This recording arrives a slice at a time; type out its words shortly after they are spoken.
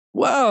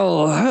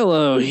Well,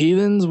 hello,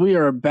 heathens. We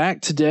are back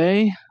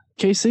today.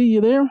 Casey,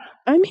 you there?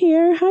 I'm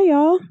here. Hi,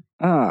 y'all.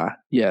 Ah,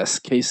 yes,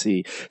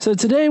 Casey. So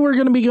today we're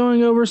going to be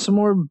going over some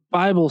more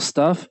Bible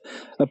stuff.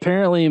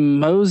 Apparently,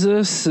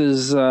 Moses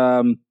is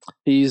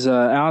he's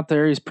out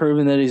there. He's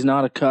proven that he's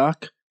not a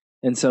cuck,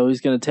 and so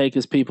he's going to take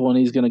his people and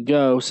he's going to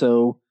go.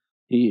 So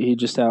he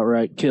just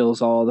outright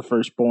kills all the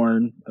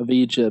firstborn of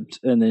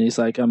Egypt, and then he's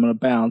like, "I'm going to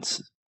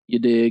bounce." You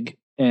dig?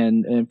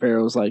 And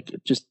Pharaoh's like,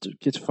 "Just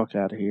get the fuck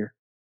out of here."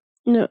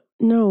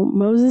 No,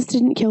 Moses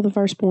didn't kill the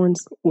firstborns.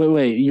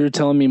 Wait, you're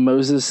telling me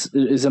Moses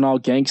isn't all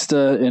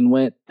gangsta and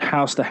went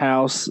house to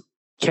house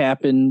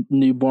capping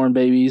newborn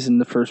babies and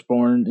the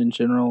firstborn in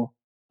general,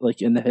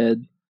 like in the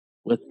head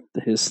with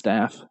his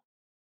staff?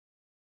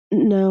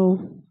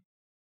 No.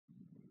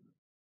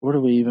 What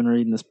are we even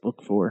reading this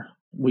book for?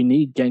 We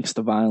need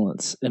gangsta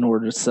violence in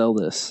order to sell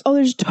this. Oh,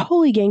 there's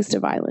totally gangsta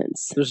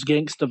violence. There's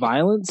gangsta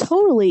violence?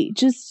 Totally.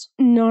 Just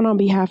not on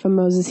behalf of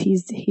Moses.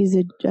 He's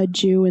a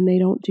Jew and they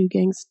don't do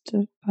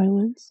gangsta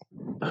violence.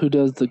 Who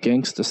does the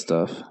gangsta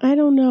stuff? I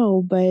don't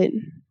know, but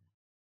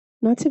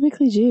not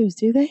typically Jews,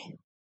 do they?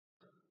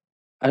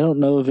 I don't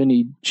know of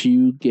any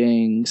Jew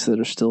gangs that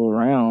are still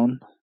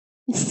around.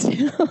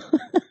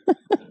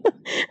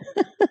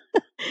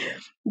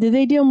 Do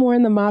they deal more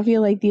in the mafia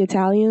like the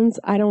Italians?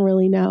 I don't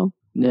really know.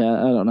 Yeah,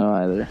 I don't know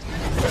either.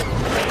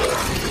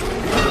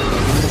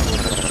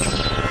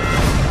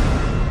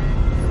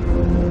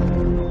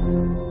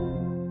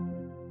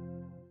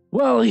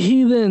 Well,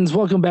 heathens,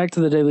 welcome back to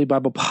the Daily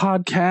Bible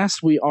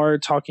Podcast. We are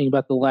talking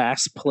about the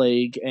last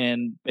plague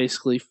and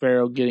basically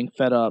Pharaoh getting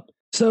fed up.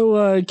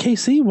 So,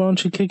 Casey, why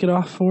don't you kick it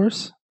off for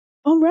us?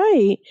 All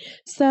right.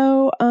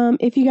 So,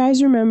 if you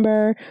guys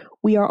remember,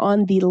 we are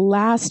on the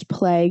last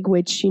plague,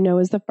 which,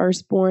 is the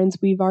firstborns.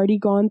 We've already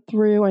gone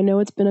through. I know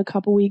it's been a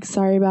couple weeks.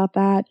 Sorry about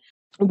that.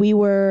 We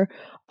were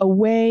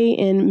away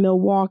in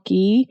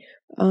Milwaukee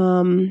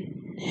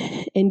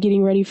and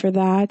getting ready for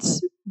that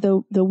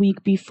the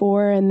week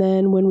before. And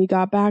then when we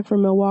got back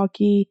from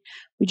Milwaukee,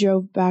 we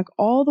drove back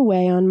all the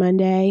way on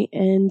Monday.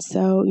 And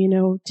so,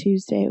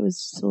 Tuesday, it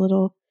was a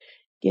little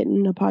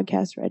getting a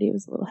podcast ready. It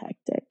was a little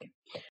hectic.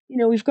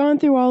 We've gone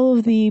through all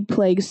of the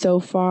plagues so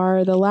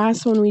far. The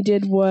last one we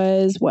did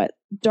was what?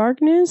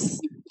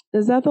 Darkness?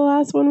 Is that the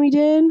last one we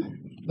did?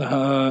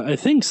 I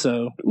think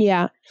so.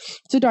 Yeah.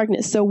 So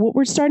darkness. So what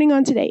we're starting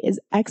on today is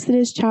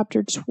Exodus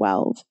chapter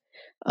 12.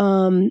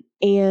 And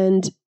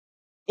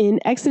in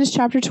Exodus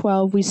chapter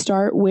 12, we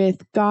start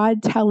with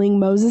God telling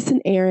Moses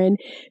and Aaron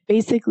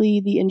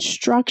basically the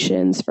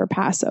instructions for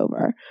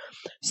Passover.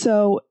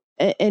 So,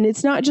 and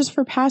it's not just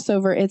for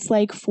Passover, it's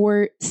like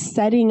for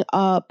setting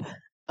up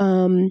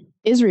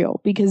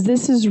Israel, because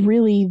this is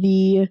really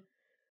the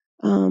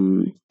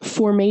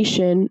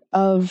formation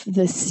of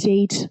the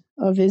state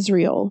of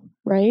Israel,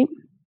 right?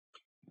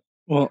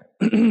 Well,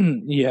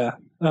 yeah.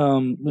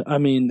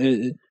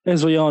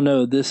 As we all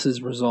know, this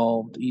is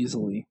resolved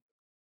easily.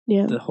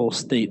 Yeah. The whole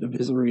state of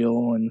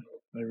Israel and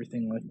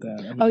everything like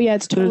that.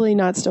 It's totally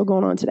not still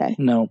going on today.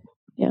 No.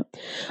 Yeah.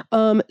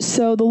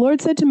 So the Lord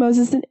said to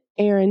Moses and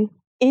Aaron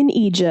in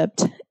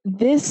Egypt,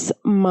 "This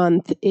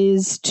month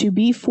is to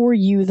be for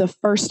you the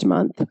first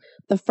month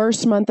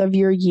of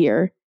your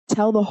year.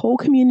 Tell the whole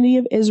community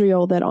of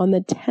Israel that on the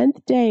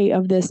 10th day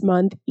of this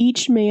month,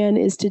 each man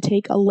is to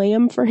take a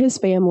lamb for his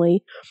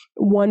family,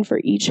 one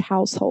for each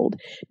household."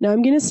 Now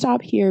I'm going to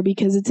stop here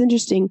because it's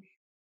interesting.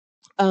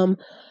 From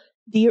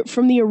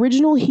the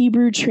original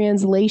Hebrew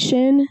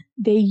translation,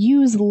 they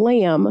use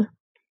lamb,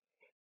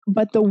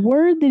 but the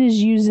word that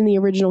is used in the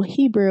original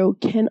Hebrew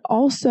can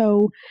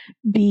also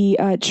be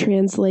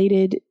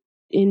translated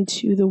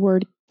into the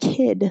word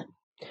kid.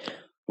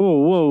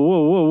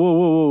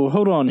 Whoa.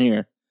 Hold on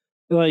here.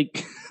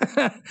 Like,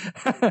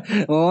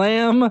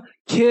 lamb,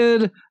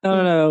 kid, I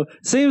don't know.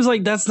 Seems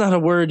like that's not a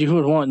word you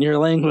would want in your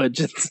language.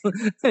 It's,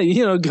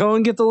 go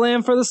and get the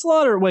lamb for the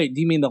slaughter. Wait,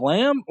 do you mean the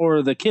lamb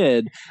or the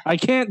kid? I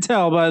can't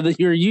tell by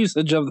your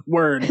usage of the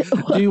word.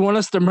 Do you want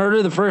us to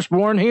murder the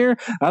firstborn here?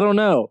 I don't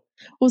know.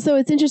 Well, so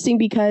it's interesting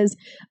because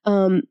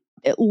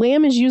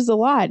lamb is used a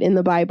lot in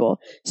the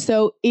Bible.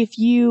 So if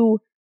you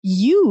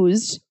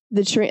used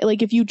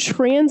if you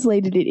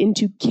translated it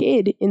into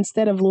kid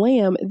instead of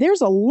lamb, there's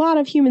a lot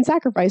of human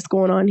sacrifice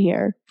going on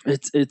here.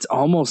 It's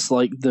almost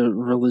like the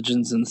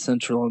religions in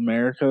Central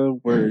America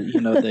where,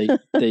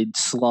 they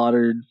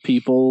slaughtered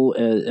people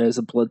as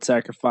a blood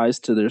sacrifice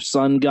to their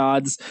sun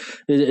gods.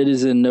 It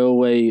is in no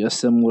way a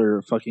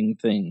similar fucking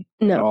thing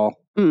at all.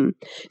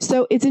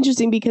 So it's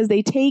interesting because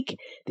they take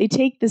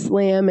this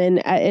lamb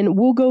and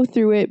we'll go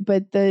through it,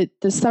 but the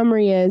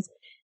summary is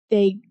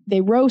they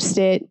roast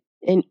it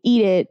and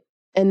eat it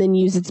and then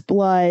use its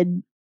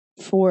blood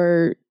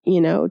for,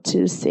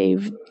 to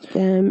save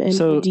them and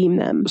redeem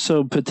them.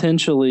 So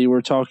potentially we're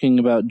talking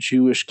about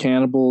Jewish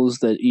cannibals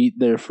that eat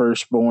their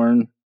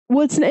firstborn.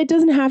 Well, it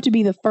doesn't have to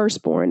be the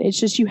firstborn. It's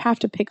just you have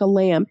to pick a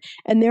lamb.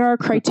 And there are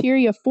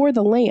criteria for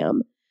the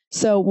lamb.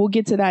 So we'll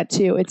get to that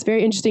too. It's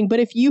very interesting. But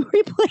if you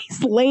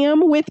replace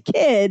lamb with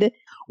kid,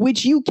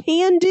 which you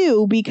can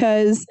do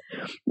because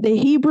the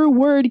Hebrew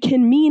word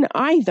can mean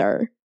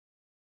either.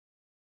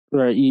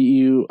 Right.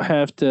 You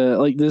have to,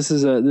 like, this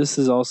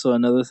is also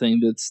another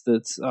thing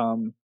that's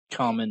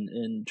common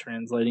in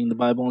translating the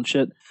Bible and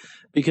shit,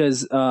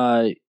 because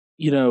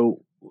you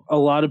know, a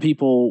lot of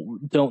people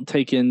don't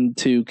take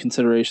into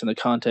consideration the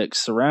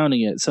context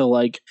surrounding it. So,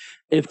 like,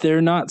 if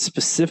they're not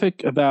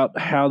specific about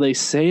how they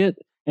say it,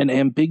 an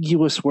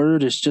ambiguous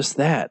word is just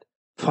that,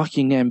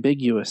 fucking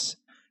ambiguous.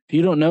 If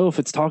you don't know if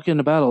it's talking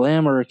about a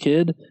lamb or a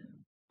kid,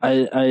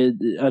 I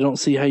don't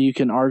see how you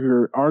can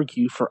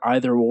argue for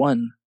either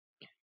one.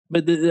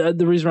 But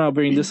the reason why I'll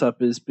bring this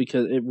up is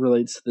because it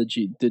relates to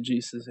the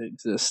Jesus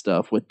exists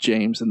stuff with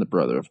James and the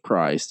brother of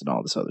Christ and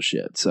all this other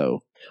shit. So,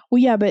 well,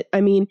 yeah, but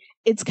I mean,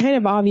 it's kind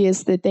of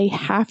obvious that they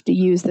have to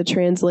use the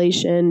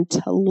translation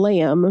to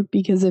lamb,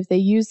 because if they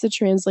use the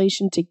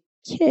translation to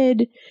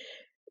kid,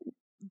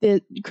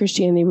 that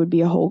Christianity would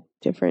be a whole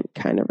different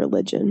kind of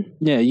religion.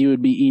 Yeah, you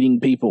would be eating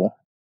people.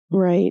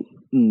 Right.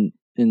 And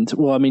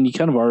well, I mean, you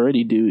kind of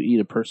already do eat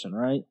a person,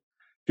 right?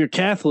 If you're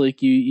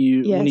Catholic,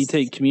 you yes. When you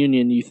take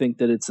communion, you think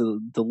that it's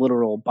the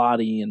literal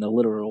body and the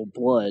literal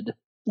blood.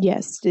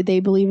 Yes. Did they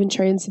believe in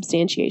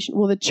transubstantiation?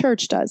 Well, the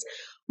church does.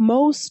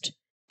 Most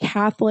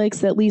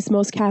Catholics, at least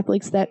most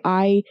Catholics that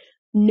I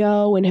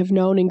know and have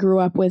known and grew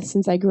up with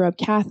since I grew up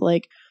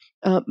Catholic,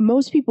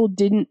 most people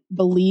didn't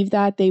believe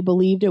that. They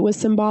believed it was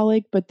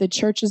symbolic, but the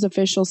church's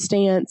official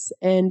stance,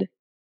 and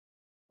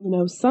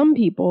some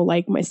people,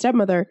 like my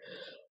stepmother,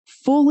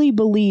 fully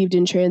believed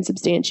in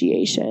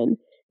transubstantiation,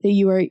 that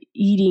you are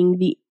eating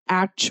the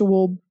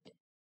actual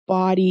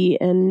body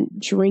and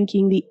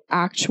drinking the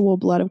actual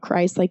blood of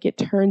Christ, like it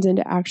turns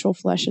into actual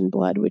flesh and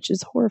blood, which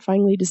is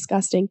horrifyingly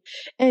disgusting.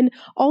 And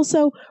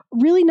also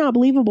really not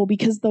believable,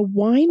 because the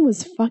wine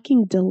was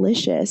fucking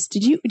delicious.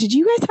 Did you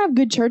guys have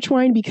good church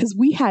wine? Because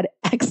we had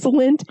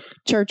excellent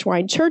church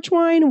wine. Church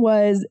wine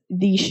was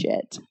the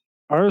shit.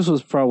 Ours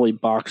was probably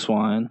box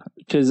wine,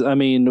 because I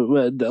mean,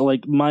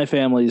 like, my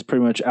family is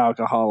pretty much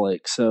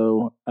alcoholic,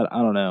 so I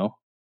don't know.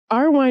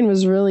 Our wine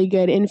was really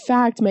good. In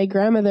fact, my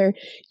grandmother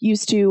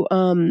used to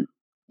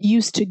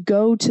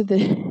go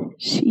to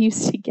she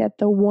used to get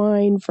the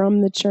wine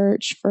from the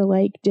church for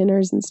like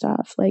dinners and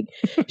stuff. Like,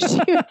 because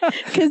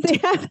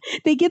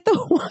they get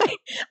the wine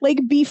like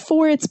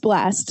before it's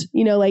blessed,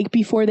 like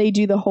before they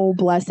do the whole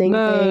blessing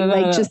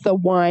thing, just the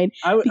wine,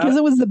 because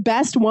it was the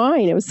best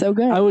wine. It was so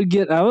good. I would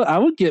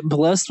get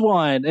blessed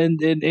wine,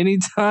 and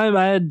anytime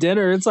I had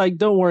dinner, it's like,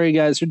 don't worry,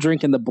 guys, you're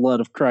drinking the blood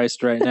of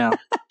Christ right now.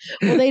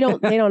 Well, they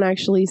don't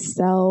actually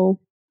sell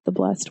the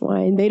blessed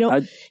wine. They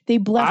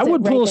bless it. I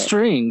would pull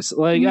strings.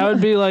 Like, I would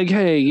be like,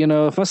 hey,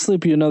 if I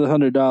slip you another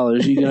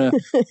 $100,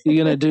 you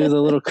gonna do the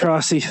little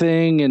crossy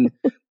thing and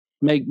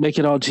make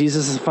it all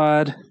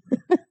Jesusified.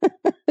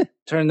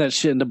 Turn that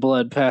shit into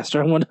blood,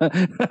 Pastor. I want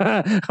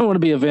to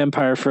be a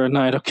vampire for a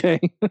night, okay?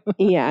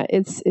 Yeah,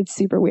 it's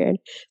super weird.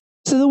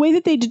 So the way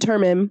that they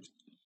determine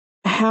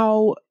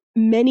how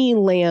many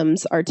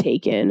lambs are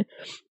taken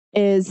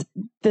is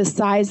the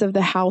size of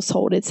the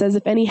household. It says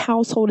if any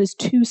household is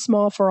too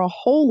small for a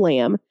whole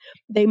lamb,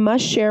 they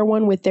must share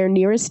one with their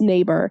nearest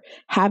neighbor,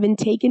 having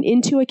taken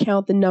into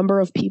account the number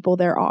of people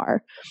there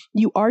are.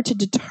 You are to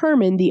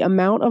determine the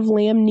amount of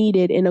lamb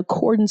needed in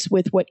accordance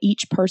with what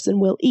each person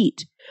will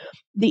eat.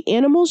 The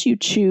animals you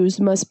choose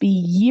must be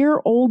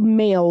year-old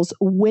males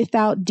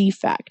without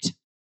defect.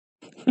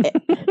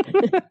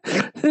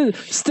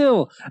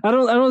 Still, I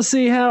don't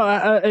see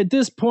how. At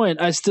this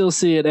point, I still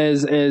see it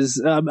as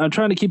I'm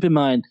trying to keep in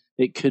mind,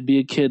 it could be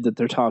a kid that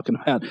they're talking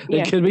about.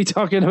 They could be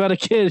talking about a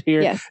kid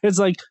here. Yes. It's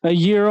like a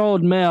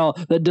year-old male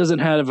that doesn't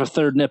have a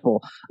third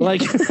nipple.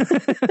 Like,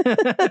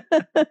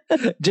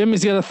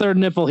 Jimmy's got a third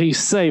nipple. He's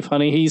safe,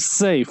 honey. He's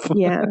safe.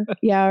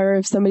 Yeah. Or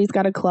if somebody's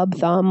got a club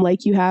thumb,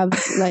 like you have,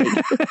 like.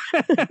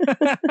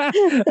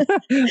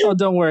 Oh,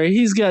 don't worry.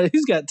 He's got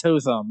toe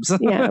thumbs.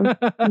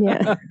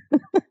 Yeah.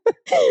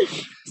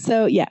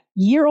 So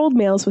year-old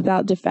males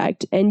without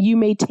defect, and you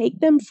may take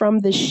them from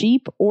the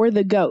sheep or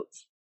the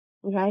goats.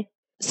 Okay.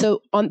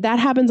 So that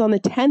happens on the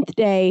 10th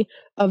day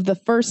of the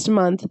first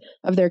month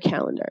of their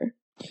calendar.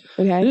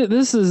 Okay.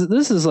 This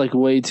is like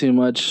way too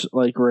much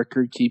like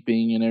record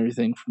keeping and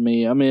everything for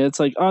me. I mean, it's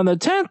like on the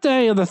 10th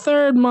day of the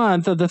third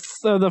month of the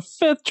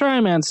fifth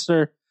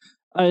trimester,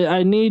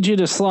 I need you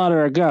to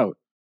slaughter a goat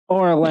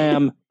or a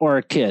lamb or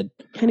a kid.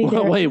 Honey,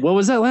 wait, what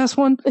was that last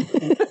one?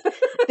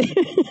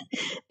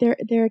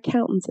 They're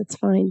accountants. It's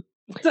fine.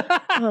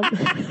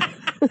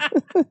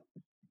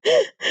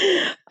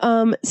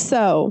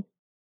 So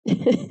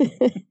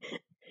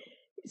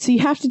you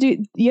have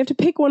to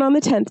pick one on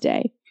the 10th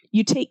day.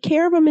 You take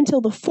care of them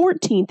until the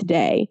 14th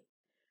day,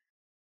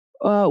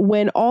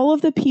 when all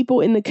of the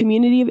people in the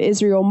community of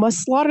Israel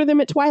must slaughter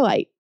them at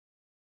twilight.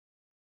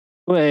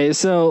 Wait,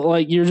 so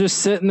like you're just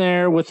sitting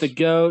there with the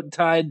goat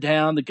tied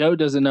down. The goat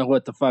doesn't know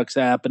what the fuck's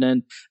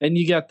happening, and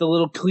you got the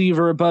little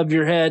cleaver above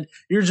your head.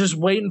 You're just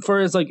waiting for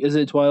it. It's like, is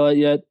it twilight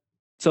yet?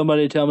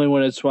 Somebody tell me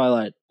when it's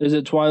twilight. Is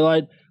it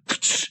twilight?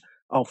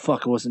 Oh,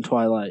 fuck, it wasn't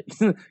twilight.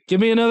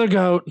 Give me another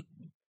goat.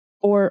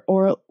 Or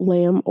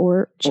lamb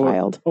or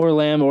child. Or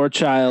lamb or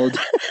child.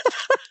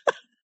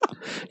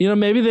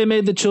 Maybe they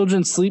made the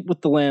children sleep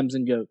with the lambs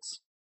and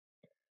goats.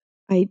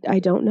 I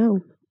don't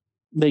know.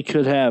 They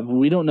could have.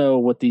 We don't know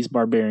what these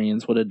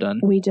barbarians would have done.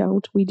 We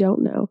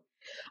don't know.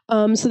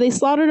 So they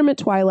slaughtered them at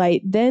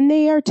twilight. Then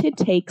they are to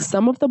take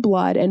some of the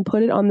blood and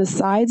put it on the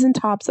sides and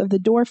tops of the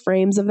door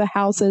frames of the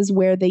houses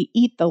where they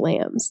eat the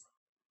lambs.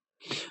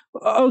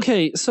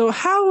 Okay, so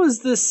how is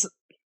this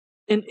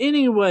in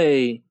any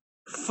way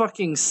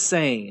fucking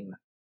sane?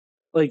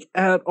 Like,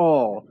 at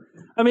all?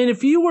 I mean,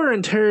 if you were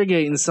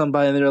interrogating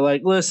somebody and they're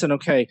like, listen,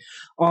 okay,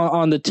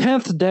 on the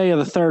 10th day of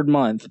the third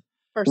month,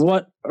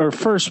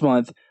 first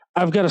month,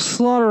 I've got to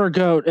slaughter a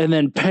goat and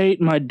then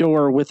paint my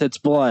door with its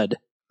blood.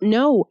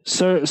 No.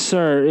 Sir,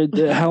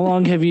 how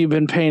long have you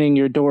been painting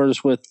your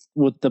doors with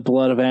the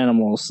blood of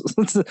animals?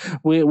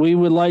 We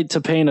would like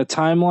to paint a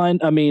timeline.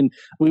 I mean,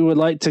 we would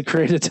like to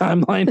create a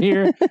timeline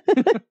here.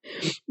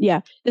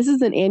 Yeah, this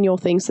is an annual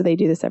thing, so they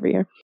do this every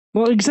year.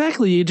 Well,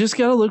 exactly. You just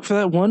got to look for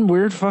that one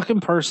weird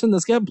fucking person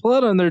that's got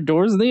blood on their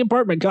doors in the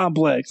apartment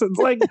complex. It's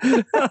like,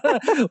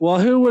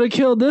 well, who would have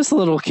killed this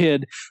little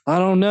kid? I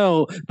don't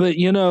know. But,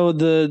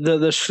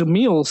 the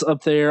Shmuels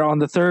up there on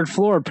the third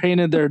floor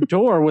painted their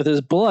door with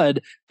his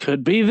blood.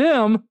 Could be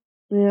them.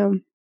 Yeah.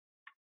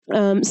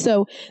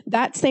 So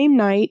that same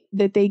night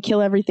that they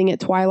kill everything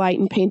at twilight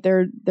and paint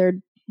their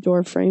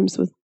door frames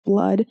with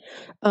blood,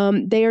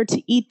 they are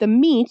to eat the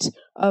meat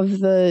of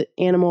the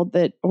animal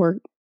or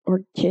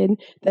kid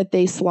that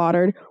they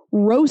slaughtered,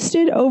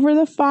 roasted over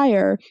the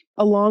fire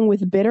along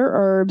with bitter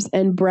herbs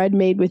and bread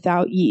made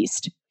without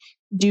yeast.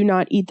 Do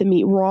not eat the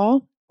meat raw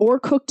or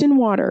cooked in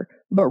water,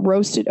 but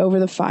roasted over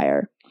the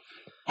fire.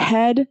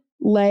 Head,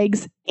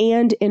 legs,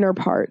 and inner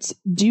parts.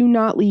 Do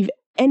not leave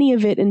any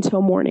of it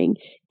until morning.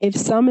 If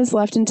some is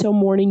left until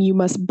morning, you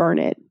must burn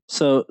it.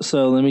 So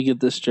let me get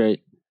this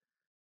straight.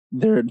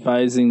 They're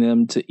advising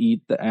them to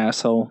eat the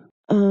asshole.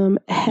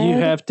 Head,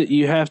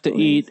 you have to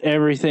eat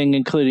everything,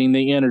 including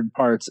the inner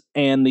parts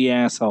and the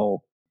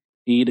asshole.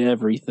 Eat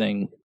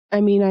everything.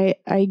 I mean,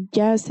 I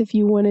guess if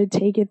you want to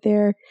take it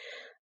there,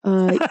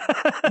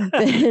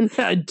 then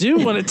I do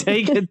want to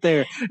take it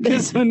there,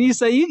 because when you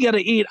say you got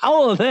to eat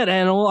all of that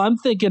animal, I'm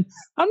thinking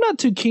I'm not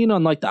too keen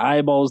on like the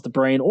eyeballs, the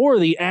brain, or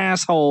the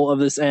asshole of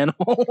this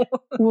animal.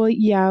 Well,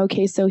 yeah,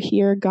 okay. So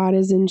here, God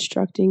is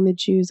instructing the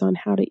Jews on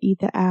how to eat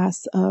the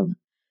ass of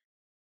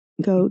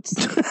goats,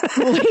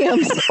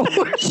 lambs,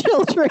 or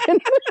children.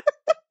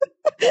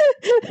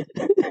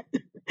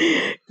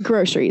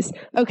 Groceries.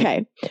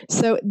 Okay,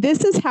 so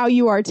this is how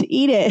you are to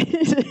eat it.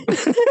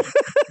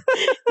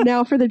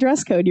 Now for the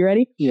dress code, you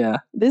ready? Yeah.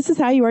 This is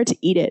how you are to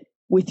eat it.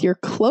 With your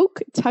cloak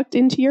tucked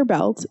into your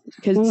belt,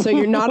 so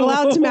you're not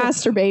allowed to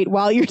masturbate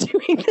while you're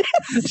doing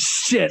this.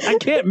 Shit, I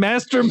can't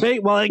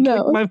masturbate while I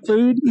cook my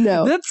food?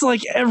 No. That's like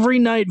every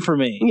night for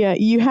me. Yeah,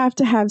 you have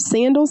to have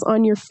sandals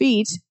on your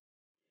feet.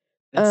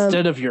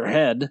 Instead of your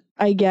head.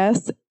 I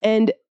guess.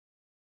 And,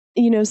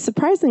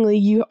 surprisingly,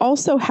 you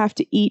also have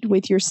to eat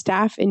with your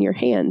staff in your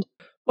hand.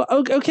 Well,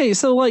 okay,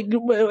 so like,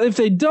 if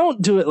they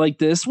don't do it like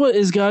this, what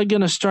is God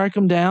gonna strike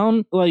them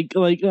down?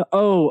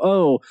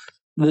 The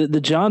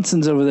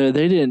Johnsons over there,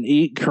 they didn't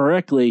eat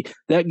correctly.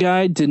 That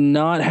guy did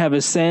not have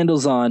his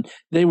sandals on.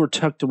 They were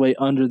tucked away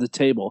under the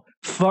table.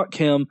 Fuck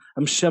him.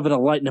 I'm shoving a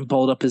lightning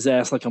bolt up his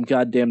ass like I'm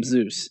goddamn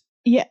Zeus.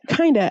 Yeah,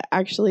 kind of,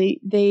 actually.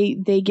 They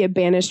get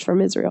banished from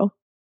Israel.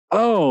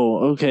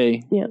 Oh,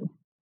 okay. Yeah.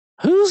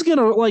 Who's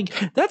gonna,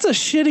 that's a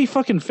shitty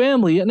fucking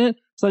family, isn't it?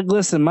 It's like,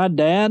 listen, my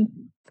dad,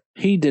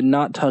 he did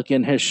not tuck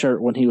in his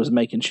shirt when he was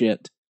making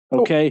shit.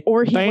 Okay?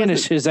 Or he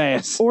banish his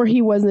ass. Or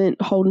he wasn't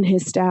holding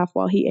his staff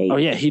while he ate. Oh,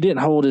 yeah, he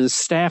didn't hold his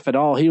staff at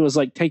all. He was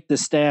like, take the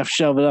staff,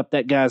 shove it up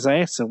that guy's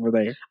ass over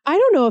there. I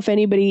don't know if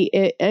anybody,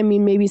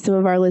 maybe some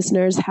of our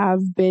listeners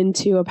have been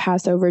to a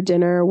Passover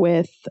dinner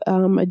with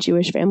a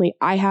Jewish family.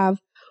 I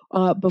have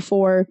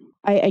before.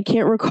 I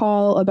can't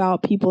recall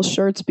about people's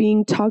shirts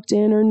being tucked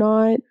in or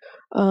not,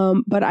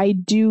 but I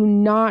do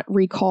not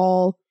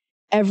recall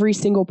every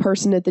single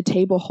person at the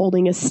table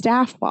holding a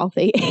staff while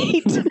they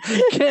ate.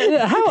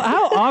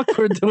 How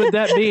awkward would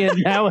that be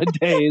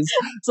nowadays?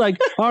 It's like,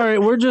 all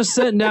right, we're just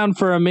sitting down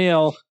for a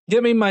meal.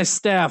 Give me my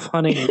staff,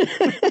 honey.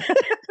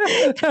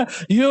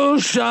 You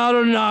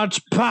shall not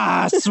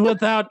pass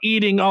without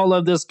eating all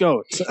of this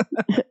goat.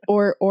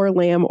 or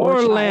lamb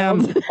or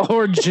lamb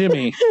or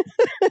Jimmy.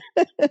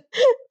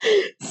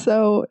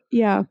 So,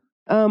 yeah.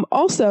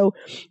 Also,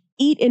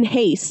 eat in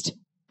haste,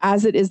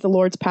 as it is the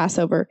Lord's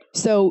Passover.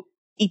 So,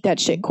 eat that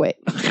shit quick.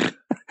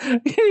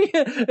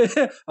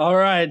 All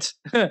right.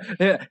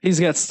 He's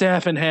got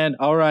staff in hand.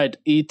 All right.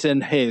 Eat in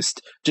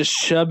haste. Just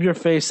shove your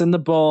face in the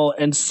bowl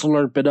and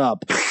slurp it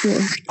up.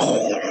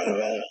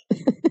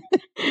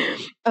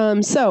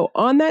 So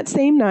on that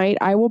same night,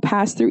 I will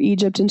pass through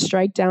Egypt and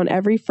strike down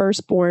every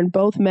firstborn,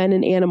 both men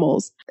and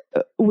animals,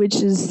 which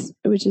is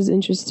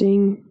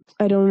interesting.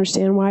 I don't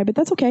understand why, but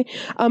that's okay.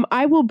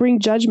 I will bring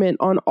judgment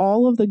on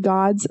all of the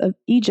gods of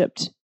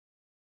Egypt.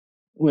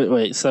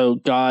 Wait. So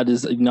God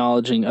is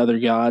acknowledging other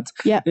gods.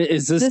 Yeah.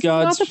 Is this Is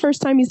not the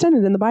first time he's done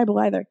it in the Bible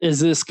either. Is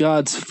this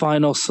God's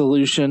final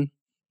solution?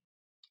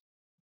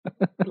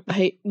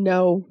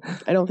 No,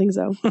 I don't think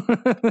so.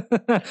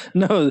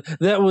 No,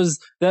 that was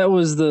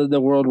the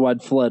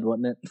worldwide flood,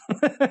 wasn't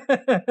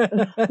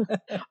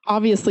it?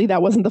 Obviously,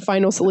 that wasn't the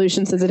final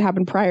solution since it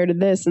happened prior to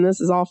this, and this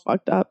is all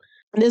fucked up.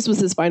 This was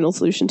his final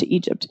solution to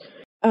Egypt.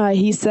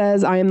 He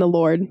says, I am the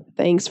Lord.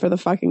 Thanks for the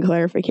fucking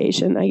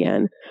clarification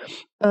again.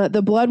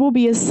 The blood will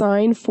be a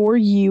sign for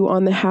you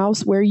on the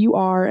house where you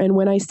are, and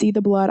when I see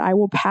the blood, I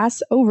will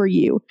pass over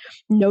you.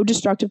 No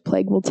destructive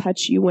plague will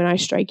touch you when I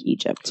strike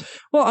Egypt.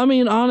 Well, I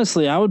mean,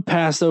 honestly, I would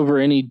pass over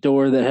any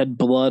door that had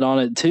blood on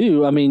it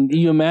too. I mean,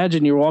 you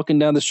imagine you're walking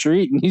down the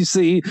street and you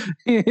see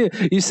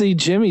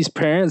Jimmy's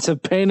parents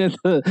have painted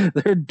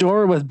their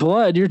door with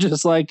blood. You're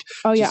just like,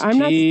 oh yeah,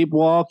 keep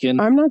walking.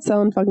 I'm not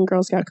selling fucking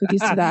Girl Scout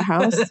cookies to that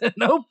house.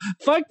 Nope,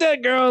 fuck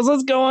that, girls.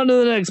 Let's go on to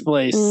the next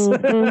place.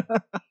 Mm-hmm.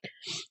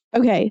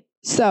 Okay,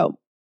 so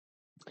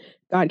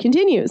God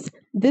continues.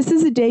 This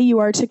is a day you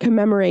are to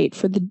commemorate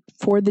for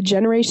the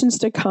generations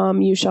to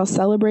come. You shall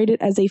celebrate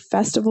it as a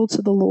festival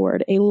to the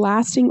Lord, a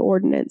lasting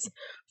ordinance.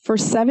 For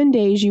 7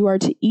 days you are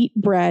to eat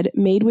bread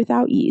made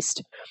without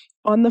yeast.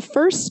 On the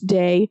first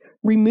day,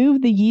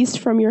 remove the yeast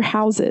from your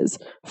houses,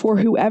 for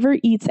whoever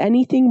eats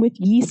anything with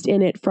yeast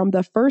in it from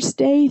the first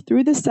day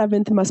through the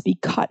 7th must be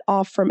cut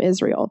off from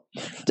Israel.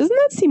 Doesn't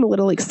that seem a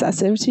little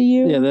excessive to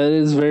you? Yeah, that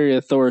is very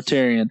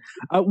authoritarian.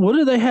 What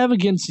do they have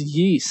against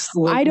yeast?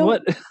 Like,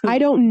 I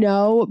don't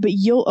know, but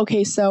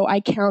so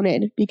I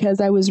counted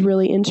because I was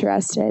really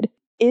interested.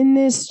 In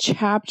this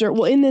chapter,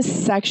 in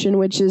this section,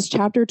 which is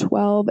chapter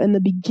 12 and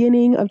the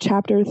beginning of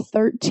chapter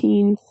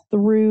 13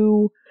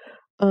 through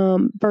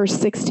verse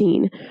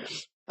 16,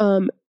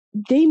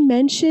 they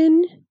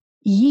mention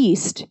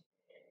yeast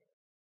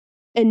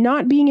and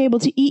not being able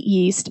to eat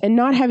yeast and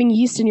not having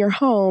yeast in your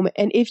home.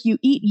 And if you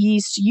eat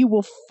yeast, you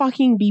will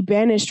fucking be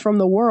banished from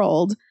the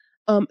world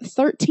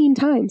 13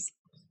 times.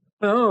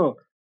 Oh,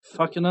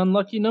 fucking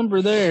unlucky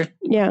number there.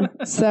 Yeah.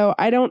 So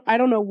I don't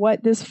know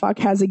what this fuck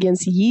has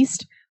against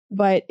yeast,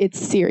 but it's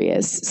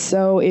serious.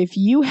 So if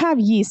you have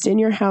yeast in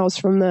your house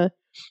from the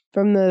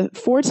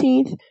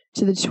 14th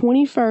to the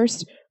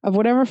 21st of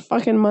whatever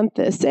fucking month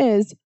this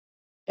is,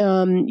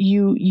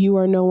 you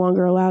are no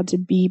longer allowed to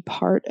be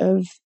part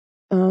of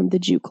the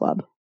Jew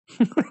club.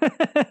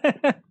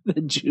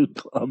 The Jew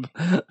club.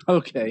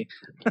 Okay.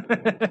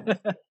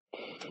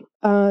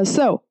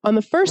 So on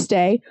the first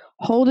day,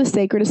 hold a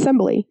sacred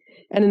assembly,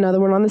 and another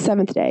one on the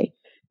 7th day.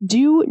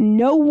 Do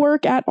no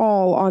work at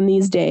all on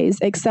these days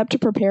except to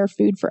prepare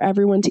food for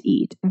everyone to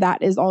eat.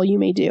 That is all you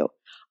may do.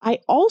 I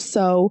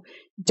also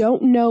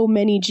don't know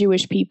many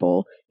Jewish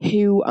people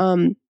who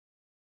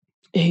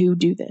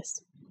do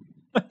this.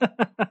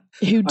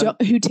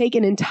 who take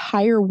an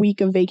entire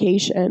week of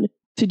vacation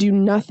to do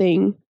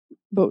nothing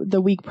but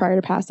the week prior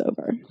to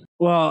Passover.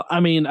 Well, I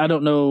mean, I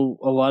don't know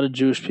a lot of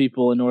Jewish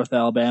people in North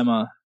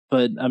Alabama,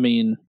 but I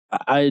mean,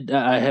 I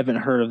haven't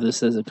heard of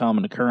this as a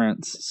common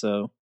occurrence.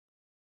 So,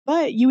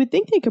 but you would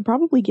think they could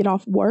probably get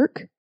off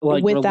work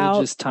without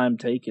religious time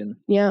taken.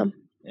 Yeah,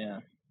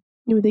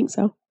 you would think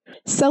so.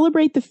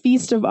 Celebrate the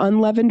feast of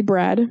unleavened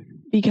bread,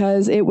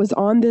 because it was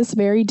on this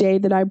very day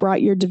that I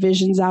brought your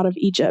divisions out of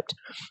Egypt.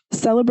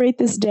 Celebrate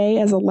this day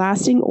as a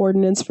lasting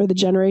ordinance for the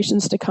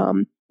generations to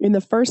come. In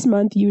the first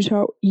month, In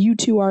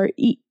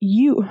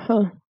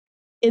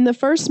the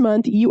first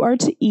month, you are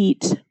to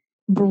eat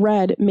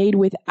bread made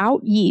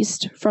without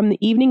yeast from the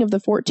evening of the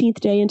 14th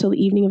day until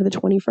the evening of the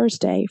 21st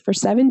day. For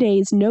 7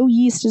 days, no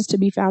yeast is to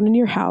be found in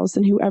your house,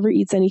 and whoever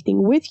eats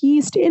anything with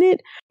yeast in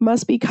it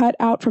must be cut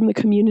out from the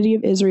community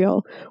of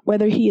Israel,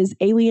 whether he is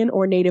alien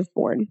or native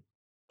born.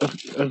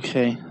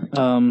 Okay.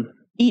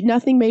 Eat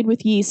nothing made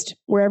with yeast.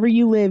 Wherever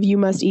you live, you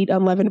must eat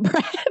unleavened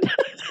bread.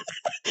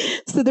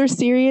 So they're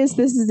serious.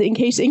 This is in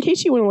case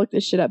you want to look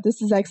this shit up.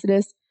 This is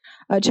Exodus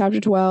chapter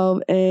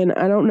 12, and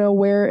I don't know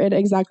where it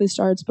exactly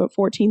starts, but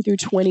 14 through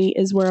 20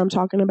 is where I'm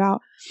talking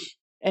about.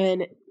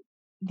 And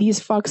these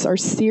fucks are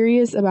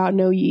serious about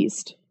no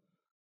yeast.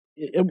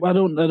 I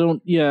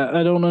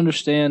don't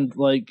understand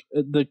like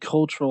the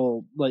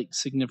cultural like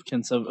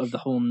significance of the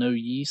whole no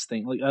yeast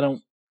thing. Like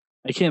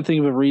I can't think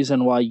of a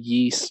reason why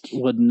yeast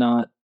would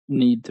not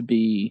need to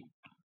be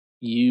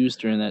used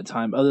during that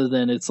time, other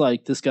than it's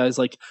like this guy's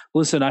like,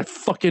 listen, I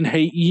fucking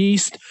hate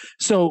yeast,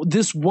 so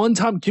this one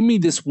time, give me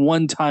this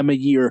one time a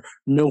year,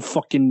 no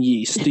fucking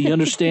yeast. Do you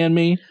understand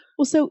me?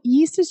 Well, so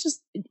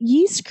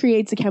yeast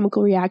creates a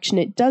chemical reaction.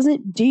 It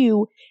doesn't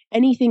do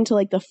anything to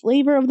like the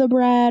flavor of the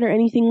bread or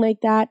anything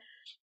like that.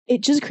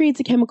 It just creates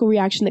a chemical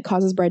reaction that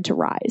causes bread to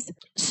rise.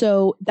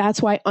 So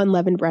that's why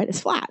unleavened bread is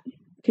flat,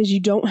 because you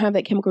don't have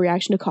that chemical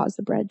reaction to cause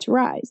the bread to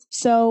rise.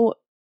 So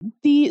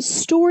the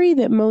story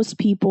that most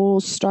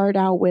people start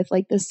out with,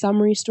 like the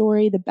summary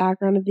story, the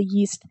background of the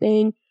yeast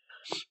thing,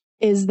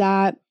 is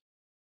that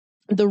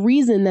the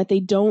reason that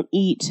they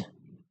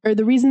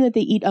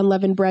eat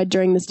unleavened bread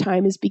during this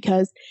time is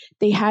because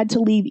they had to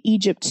leave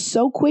Egypt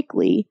so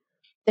quickly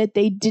that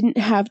they didn't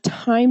have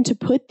time to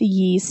put the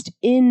yeast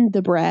in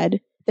the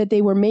bread that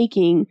they were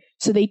making.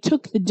 So they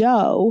took the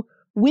dough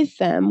with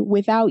them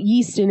without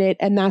yeast in it,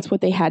 and that's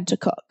what they had to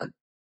cook.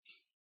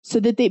 So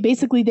that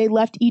they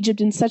left Egypt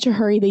in such a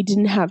hurry they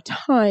didn't have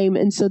time,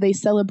 and so they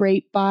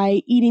celebrate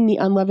by eating the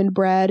unleavened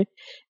bread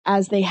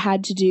as they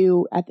had to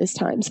do at this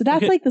time. So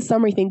that's like the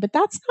summary thing, but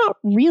that's not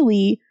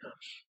really,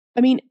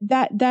 I mean,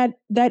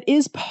 that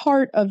is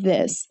part of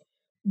this,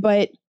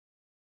 but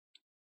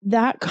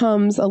that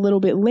comes a little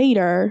bit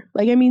later.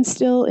 Like, I mean,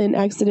 still in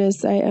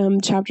Exodus,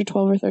 chapter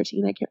 12 or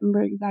 13, I can't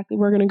remember exactly.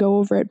 We're going to go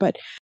over it, but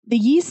the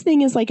yeast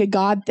thing is like a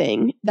God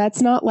thing.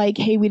 That's not like,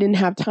 hey, we didn't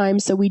have time,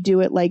 so we do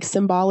it like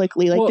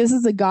symbolically. Like, this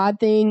is a God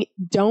thing.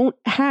 Don't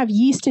have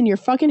yeast in your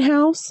fucking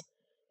house.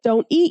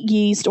 Don't eat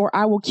yeast, or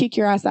I will kick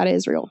your ass out of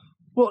Israel.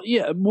 Well,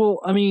 yeah.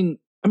 Well, I mean,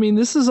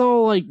 this is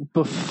all like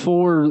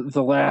before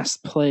the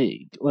last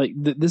plague. Like,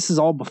 this is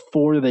all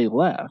before they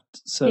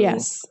left. So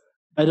yes.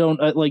 I don't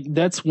like.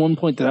 That's one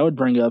point that I would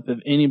bring up if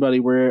anybody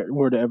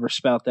were to ever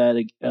spout that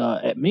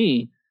at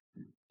me,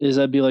 is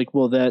I'd be like,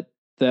 well, that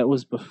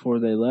was before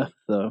they left,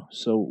 though.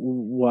 So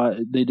why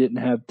they didn't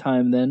have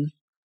time then?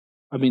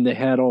 I mean, they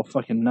had all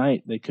fucking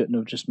night. They couldn't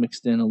have just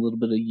mixed in a little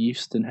bit of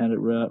yeast and had it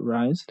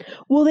rise.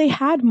 Well, they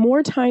had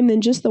more time than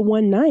just the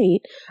one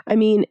night. I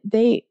mean,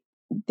 they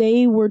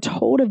were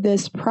told of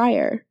this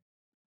prior.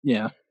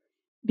 Yeah.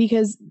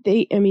 Because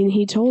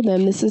he told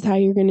them, this is how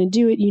you're going to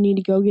do it. You need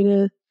to go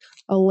get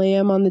a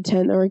lamb on the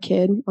 10th, or a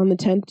kid on the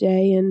 10th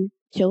day, and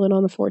kill it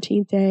on the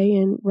 14th day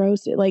and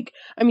roast it. Like,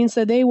 I mean,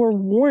 so they were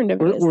warned of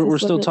this. We're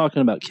still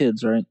talking about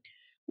kids, right?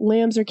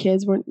 Lambs or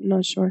kids, we're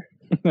not sure.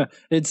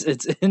 It's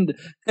basically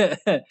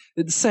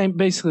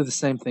the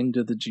same thing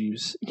to the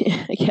Jews.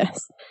 Yeah, I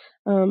guess.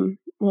 Well,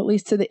 at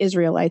least to the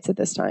Israelites at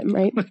this time,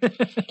 right?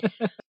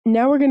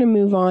 Now we're going to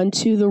move on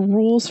to the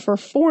rules for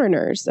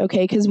foreigners,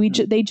 okay? Because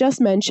they just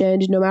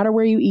mentioned no matter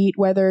where you eat,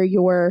 whether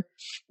you're,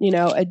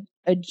 a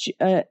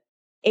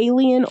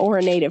alien or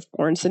a native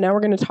born. So now we're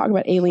going to talk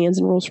about aliens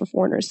and rules for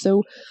foreigners.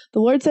 So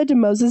the Lord said to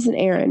Moses and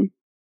Aaron,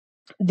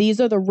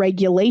 these are the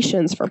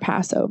regulations for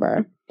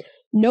Passover.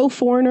 No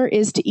foreigner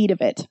is to eat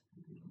of it.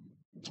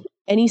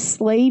 Any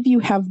slave you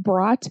have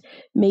brought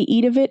may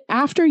eat of it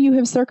after you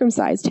have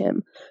circumcised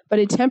him, but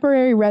a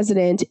temporary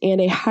resident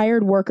and a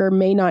hired worker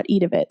may not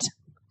eat of it.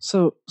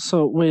 So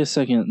wait a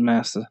second,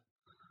 Master.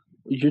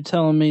 You're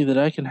telling me that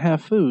I can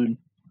have food,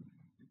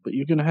 but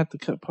you're going to have to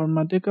cut part of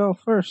my dick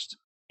off first.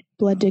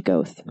 Blood dick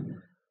oath.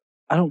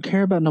 I don't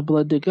care about no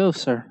blood dick oath,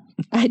 sir.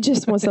 I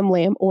just want some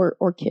lamb or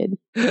kid.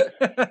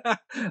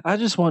 I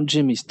just want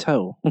Jimmy's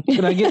toe.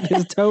 Can I get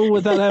his toe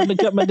without having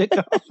to cut my dick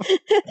off?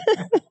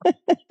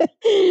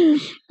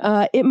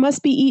 It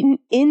must be eaten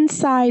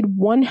inside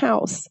one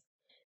house.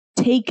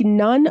 Take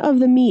none of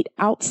the meat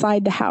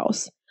outside the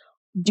house.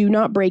 Do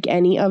not break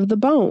any of the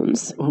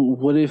bones.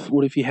 What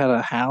if you had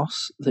a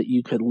house that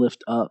you could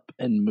lift up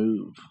and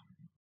move?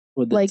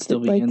 Would that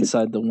still be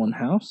inside the one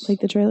house? Like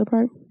the trailer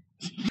park?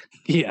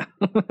 Yeah.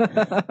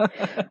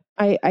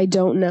 I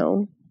don't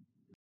know.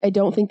 I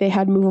don't think they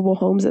had movable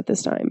homes at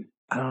this time.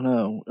 I don't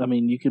know. I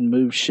mean, you can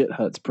move shit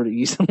huts pretty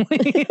easily.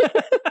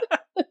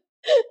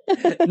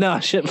 No,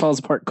 shit falls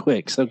apart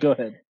quick, so go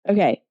ahead.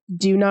 Okay.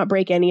 Do not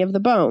break any of the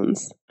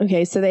bones.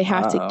 Okay, so they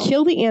have to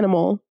kill the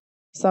animal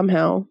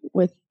somehow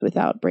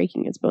without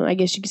breaking its bone. I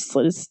guess you could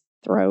slit his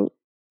throat.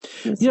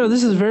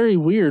 This is very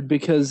weird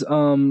because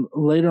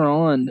later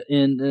on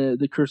in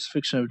the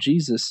crucifixion of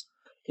Jesus,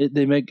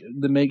 they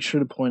make sure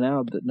to point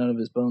out that none of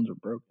his bones are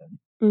broken.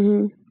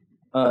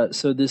 Mm-hmm.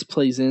 So this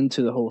plays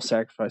into the whole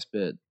sacrifice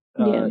bit.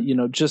 Yeah.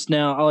 Just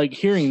now, like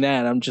hearing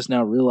that, I'm just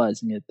now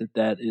realizing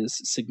that is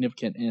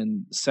significant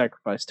in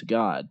sacrifice to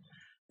God,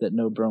 that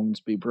no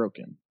bones be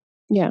broken.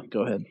 Yeah.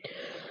 Go ahead.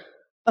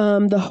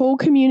 The whole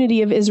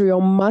community of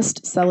Israel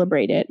must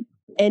celebrate it.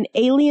 An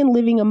alien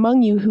living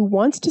among you who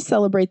wants to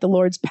celebrate the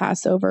Lord's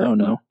Passover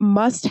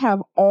must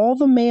have all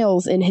the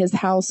males in his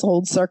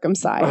household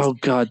circumcised. Oh,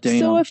 God damn.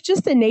 So if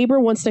just a neighbor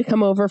wants to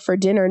come over for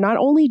dinner, not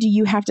only do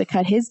you have to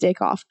cut his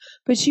dick off,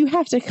 but you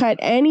have to cut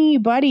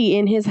anybody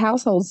in his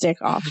household's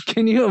dick off.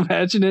 Can you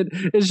imagine it?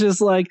 It's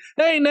just like,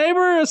 hey, neighbor,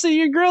 I see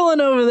you're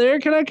grilling over there.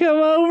 Can I come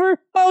over?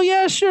 Oh,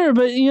 yeah, sure.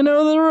 But you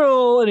know the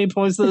rule. And he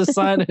points to the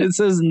sign and it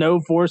says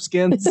no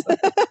foreskins.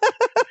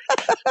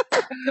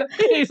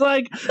 He's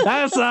like,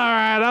 that's all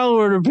right. I'll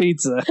order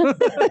pizza.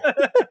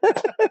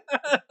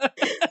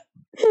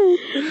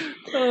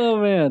 Oh,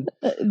 man.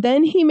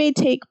 Then he may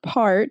take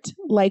part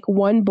like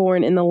one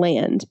born in the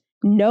land.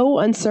 No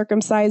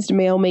uncircumcised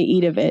male may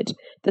eat of it.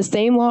 The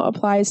same law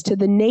applies to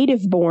the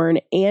native born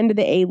and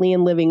the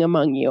alien living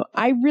among you.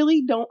 I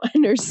really don't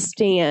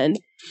understand.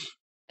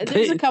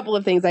 There's a couple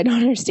of things I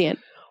don't understand.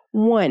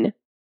 One,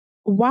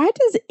 why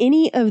does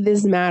any of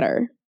this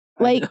matter?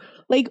 Like,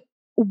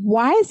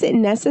 why is it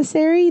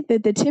necessary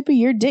that the tip of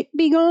your dick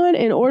be gone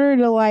in order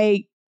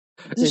to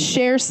Just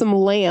share some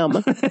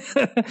lamb.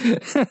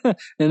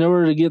 In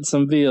order to get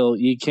some veal,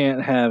 you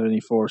can't have any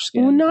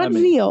foreskin. Well, not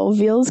veal.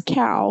 Veal's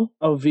cow.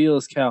 Oh, veal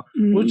is cow.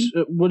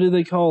 Mm-hmm. What do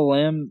they call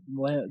lamb?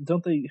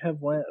 Don't they have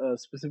a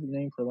specific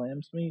name for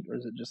lamb's meat, or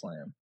is it just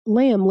lamb?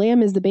 Lamb.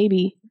 Lamb is the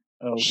baby.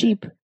 Oh, okay.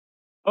 Sheep.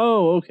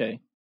 Oh, okay.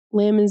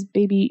 Lamb is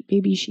baby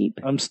sheep.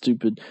 I'm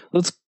stupid.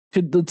 Let's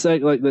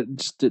act like that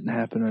just didn't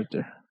happen right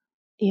there.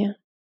 Yeah,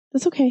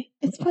 that's okay.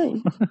 It's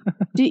fine.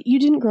 You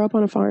didn't grow up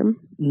on a farm?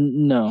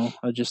 No,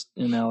 I just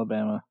in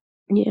Alabama.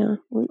 Yeah.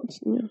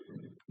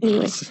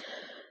 Anyway.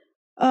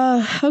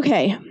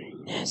 Okay.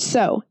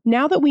 So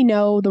now that we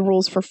know the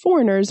rules for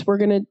foreigners, we're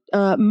going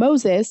to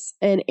Moses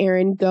and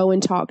Aaron go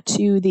and talk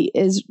to the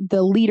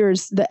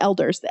leaders, the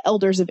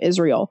elders of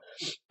Israel,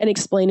 and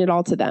explain it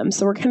all to them.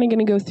 So we're kind of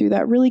going to go through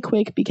that really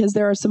quick because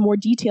there are some more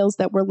details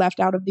that were left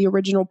out of the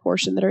original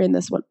portion that are in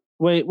this one.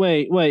 Wait.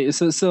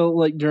 So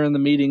like during the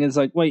meeting, it's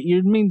like, wait,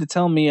 you mean to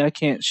tell me I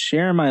can't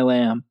share my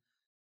lamb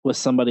with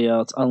somebody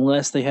else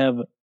unless they have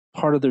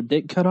part of their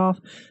dick cut off?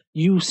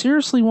 You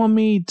seriously want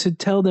me to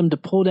tell them to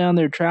pull down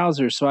their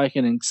trousers so I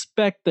can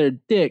inspect their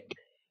dick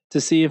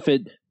to see if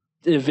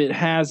it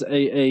has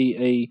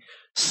a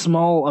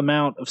small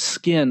amount of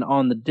skin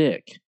on the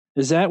dick?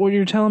 Is that what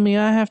you're telling me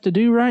I have to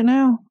do right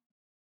now?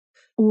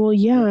 Well,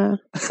 yeah.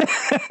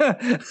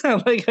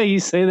 I like how you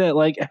say that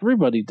like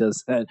everybody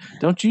does that.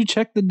 Don't you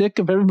check the dick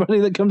of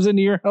everybody that comes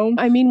into your home?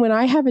 I mean, when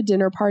I have a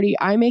dinner party,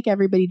 I make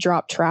everybody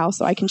drop trow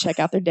so I can check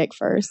out their dick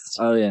first.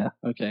 Oh, yeah.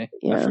 Okay.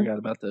 Yeah. I forgot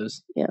about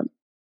those. Yeah.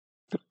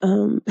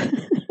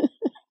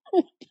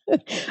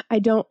 I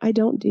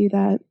don't do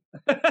that.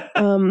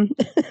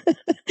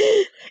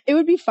 It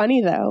would be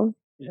funny though.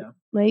 Yeah.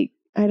 Like,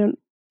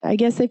 I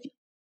guess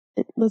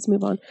let's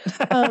move on.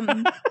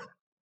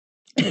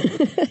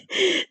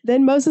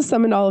 Then Moses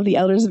summoned all of the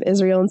elders of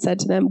Israel and said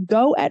to them,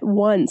 "Go at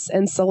once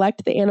and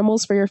select the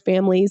animals for your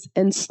families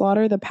and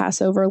slaughter the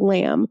Passover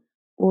lamb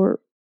or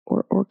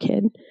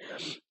kid.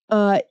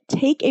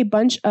 Take a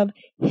bunch of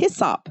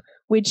hyssop,"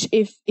 which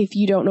if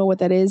you don't know what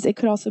that is, it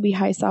could also be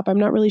hyssop. I'm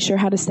not really sure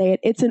how to say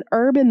it. It's an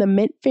herb in the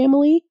mint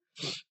family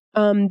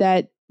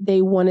that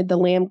they wanted the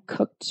lamb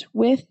cooked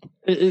with.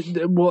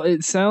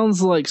 It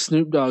sounds like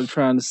Snoop Dogg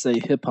trying to say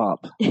hip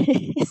hop.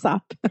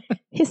 Hyssop.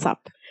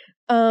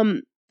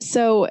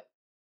 So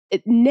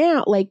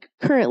now, like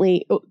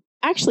currently,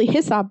 actually,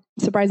 hyssop,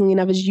 surprisingly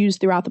enough, is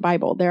used throughout the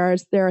Bible. There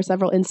are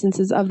several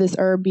instances of this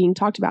herb being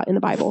talked about in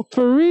the Bible.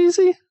 For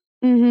easy?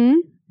 Mm-hmm.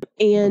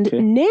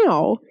 And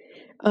now,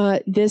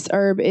 this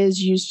herb is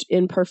used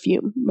in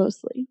perfume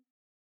mostly.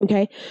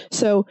 Okay,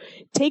 so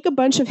take a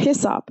bunch of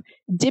hyssop,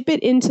 dip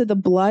it into the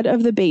blood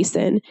of the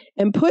basin,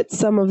 and put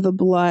some of the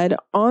blood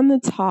on the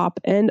top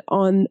and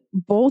on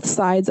both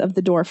sides of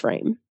the door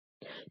frame.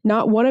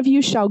 Not one of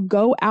you shall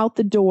go out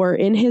the door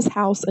in his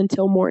house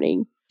until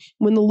morning.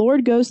 When the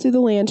Lord goes through the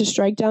land to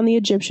strike down the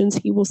Egyptians,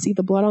 he will see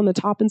the blood on the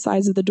top and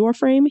sides of the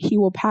doorframe. He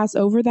will pass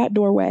over that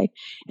doorway,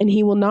 and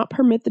he will not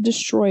permit the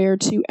destroyer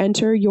to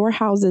enter your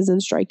houses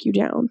and strike you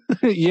down.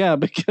 Yeah,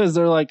 because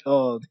they're like,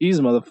 oh, these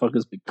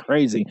motherfuckers be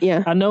crazy.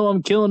 Yeah. I know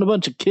I'm killing a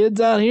bunch of kids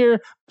out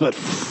here, but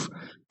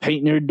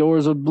painting their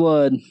doors with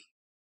blood.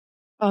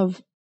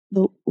 Of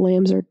the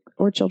lambs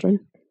or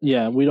children.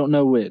 Yeah, we don't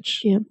know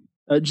which. Yeah.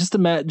 Just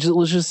imagine,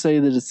 let's just say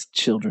that it's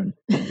children.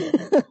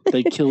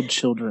 They killed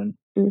children.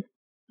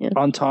 Yeah.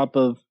 On top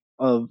of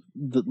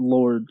the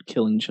Lord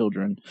killing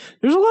children.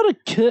 There's a lot of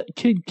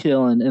kid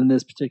killing in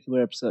this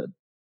particular episode.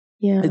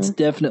 Yeah. It's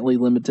definitely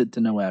limited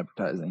to no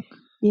advertising.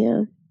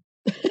 Yeah.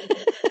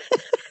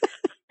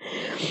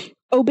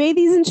 Obey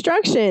these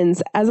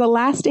instructions as a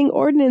lasting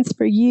ordinance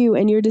for you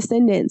and your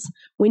descendants.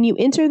 When you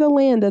enter the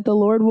land that the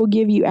Lord will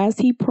give you as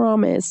he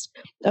promised,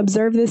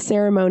 observe this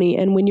ceremony.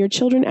 And when your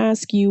children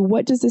ask you,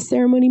 what does this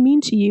ceremony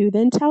mean to you?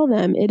 Then tell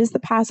them it is the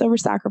Passover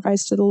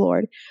sacrifice to the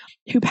Lord,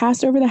 who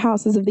passed over the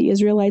houses of the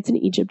Israelites in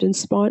Egypt and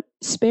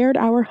spared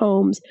our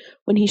homes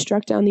when he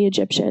struck down the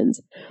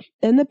Egyptians.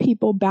 Then the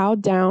people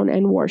bowed down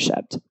and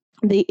worshipped.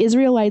 The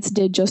Israelites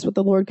did just what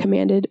the Lord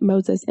commanded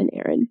Moses and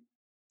Aaron.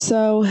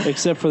 So,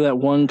 except for that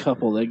one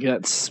couple that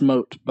got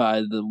smote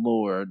by the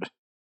Lord.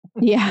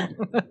 Yeah.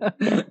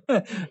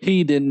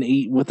 He didn't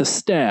eat with a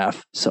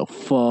staff, so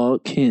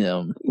fuck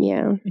him.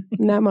 Yeah.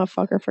 And that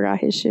motherfucker forgot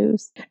his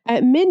shoes.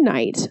 At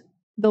midnight,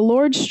 the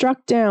Lord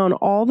struck down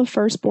all the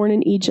firstborn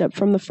in Egypt,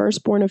 from the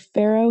firstborn of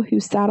Pharaoh who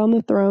sat on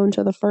the throne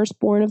to the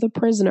firstborn of the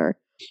prisoner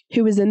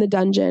who was in the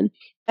dungeon,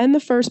 and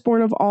the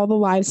firstborn of all the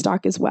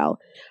livestock as well.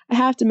 I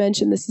have to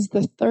mention, this is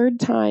the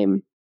third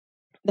time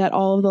that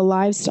all of the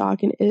livestock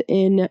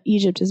in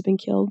Egypt has been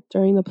killed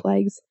during the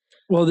plagues.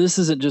 Well, this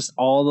isn't just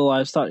all the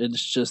livestock,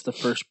 it's just the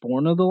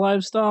firstborn of the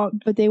livestock.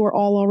 But they were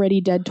all already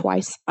dead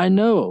twice. I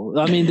know.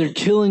 I mean, they're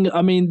killing,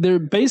 they're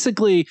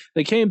basically,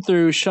 they came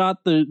through,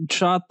 shot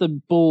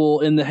the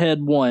bull in the head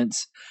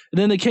once,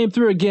 and then they came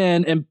through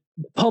again and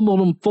pummeled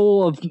them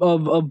full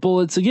of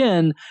bullets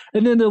again,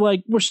 and then they're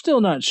like, we're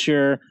still not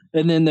sure,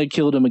 and then they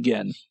killed him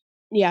again.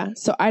 Yeah,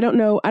 so I don't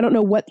know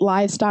what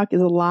livestock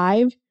is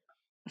alive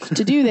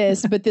to do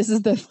this, but this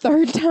is the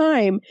third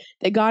time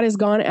that God has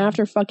gone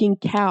after fucking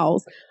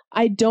cows.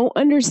 I don't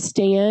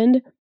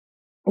understand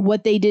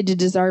what they did to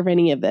deserve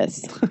any of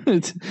this.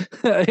 You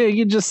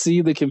can just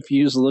see the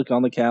confused look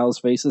on the cow's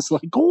face. It's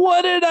like,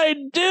 what did I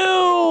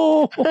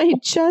do? I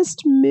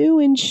just moo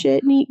and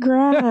shit and eat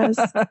grass.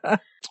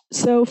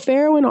 So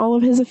Pharaoh and all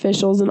of his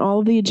officials and all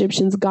of the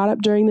Egyptians got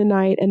up during the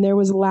night, and there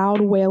was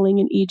loud wailing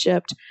in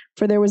Egypt,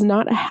 for there was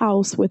not a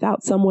house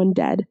without someone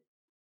dead.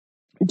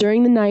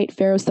 During the night,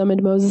 Pharaoh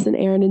summoned Moses and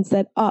Aaron and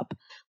said, "Up,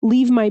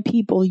 leave my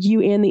people,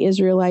 you and the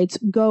Israelites.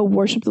 Go,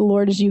 worship the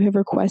Lord as you have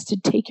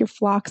requested. Take your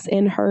flocks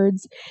and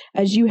herds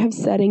as you have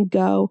said, and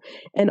go,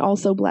 and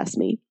also bless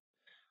me."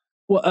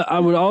 Well, I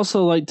would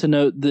also like to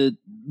note that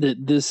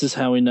this is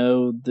how we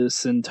know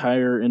this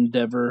entire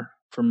endeavor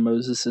from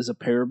Moses is a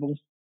parable.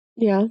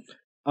 Yeah.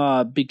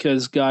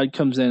 Because God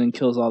comes in and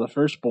kills all the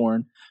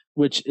firstborn,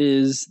 which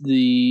is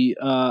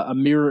a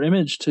mirror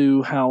image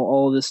to how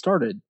all of this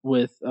started,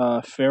 with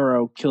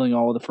Pharaoh killing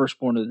all of the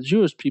firstborn of the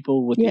Jewish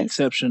people, with the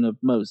exception of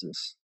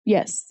Moses.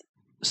 Yes.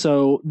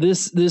 So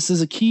this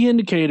is a key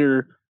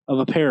indicator of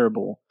a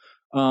parable.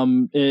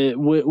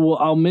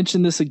 I'll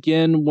mention this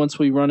again when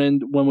we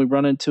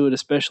run into it,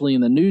 especially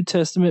in the New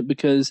Testament,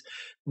 because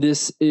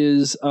this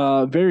is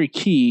very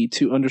key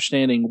to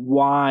understanding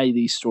why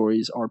these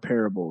stories are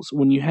parables.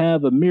 When you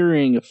have a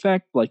mirroring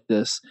effect like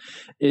this,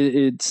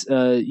 it's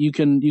you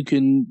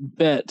can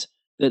bet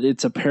that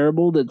it's a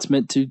parable that's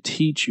meant to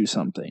teach you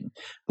something.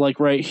 Like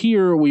right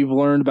here, we've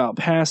learned about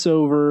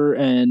Passover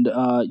and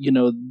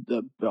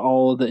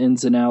all of the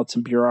ins and outs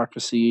and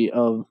bureaucracy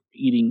of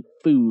eating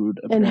food,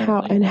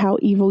 apparently. and how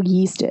evil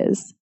yeast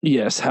is.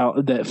 Yes,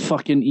 how that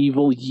fucking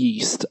evil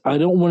yeast. I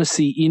don't want to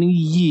see any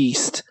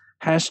yeast.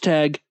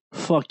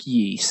 #fuck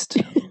yeast.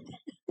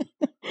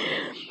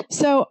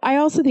 So I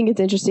also think it's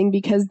interesting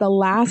because the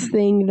last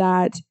thing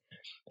that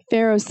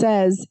Pharaoh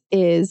says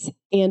is,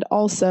 "and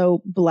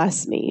also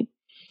bless me."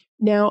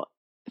 Now,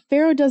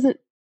 Pharaoh doesn't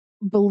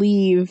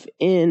believe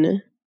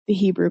in the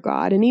Hebrew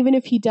God, and even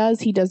if he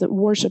does, he doesn't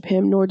worship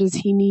him, nor does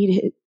he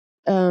need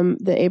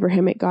the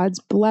Abrahamic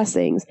God's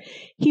blessings.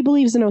 He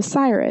believes in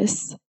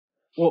Osiris.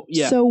 Well,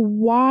 yeah. So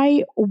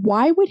why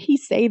would he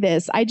say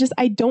this? I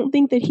don't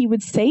think that he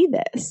would say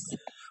this.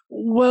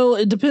 Well,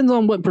 it depends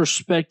on what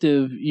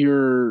perspective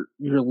you're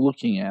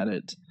looking at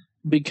it.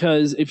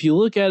 Because if you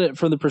look at it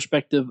from the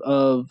perspective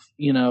of,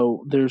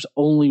 there's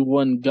only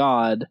one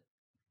God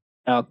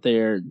out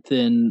there,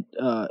 then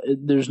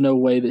there's no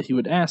way that he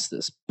would ask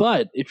this.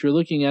 But if you're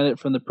looking at it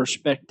from the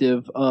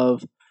perspective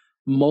of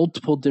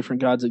multiple different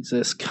gods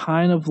exist,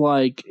 kind of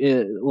like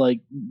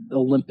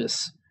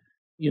Olympus,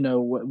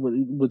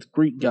 with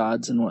Greek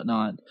gods and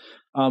whatnot.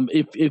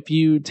 If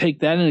you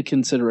take that into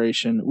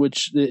consideration,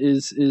 which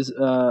is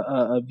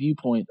a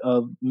viewpoint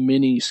of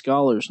many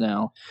scholars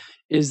now,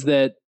 is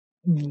that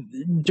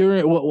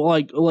during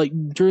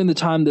during the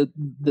time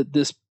that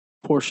this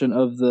portion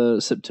of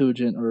the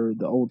Septuagint or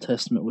the Old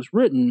Testament was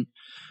written,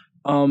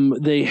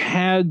 they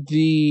had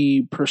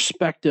the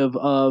perspective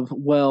of,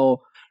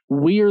 well,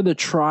 we are the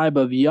tribe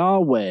of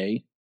Yahweh,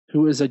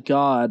 who is a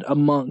god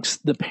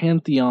amongst the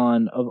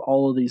pantheon of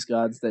all of these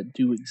gods that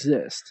do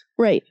exist.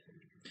 Right.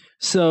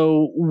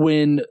 So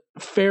when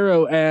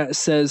Pharaoh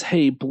says,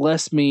 "Hey,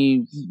 bless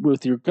me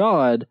with your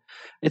God,"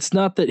 it's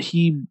not that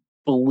he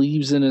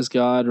believes in his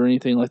God or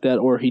anything like that,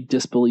 or he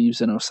disbelieves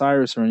in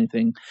Osiris or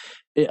anything.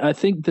 I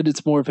think that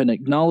it's more of an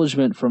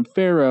acknowledgement from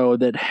Pharaoh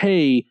that,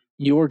 hey,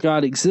 your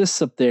God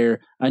exists up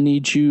there. I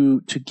need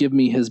you to give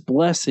me his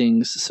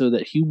blessings so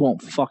that he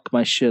won't fuck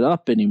my shit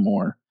up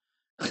anymore.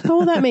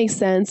 Oh, that makes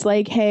sense.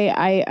 Like, hey,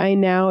 I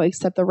now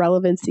accept the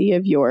relevancy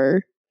of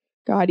your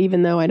God,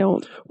 even though I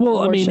don't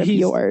worship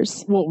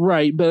yours. Well,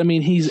 right, but I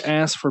mean, he's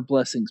asked for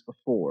blessings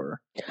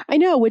before. I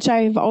know, which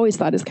I've always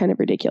thought is kind of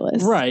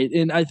ridiculous. Right,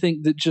 and I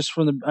think that just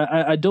from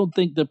I don't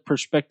think the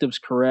perspective's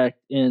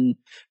correct in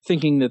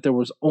thinking that there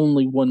was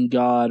only one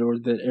God, or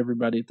that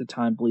everybody at the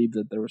time believed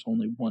that there was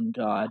only one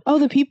God. Oh,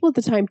 the people at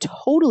the time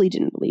totally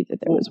didn't believe that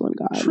there was one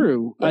God.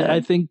 True. Yeah.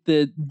 I think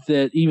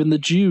that even the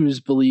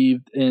Jews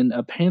believed in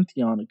a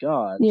pantheon of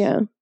gods. Yeah.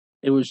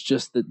 It was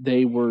just that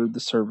they were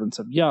the servants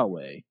of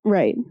Yahweh.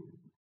 Right.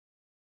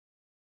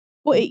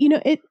 Well,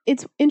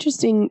 it's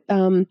interesting.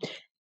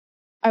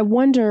 I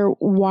wonder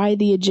why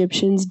the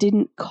Egyptians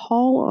didn't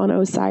call on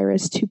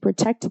Osiris to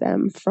protect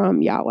them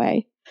from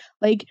Yahweh.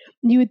 Like,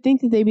 you would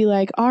think that they'd be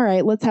like, all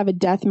right, let's have a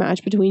death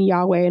match between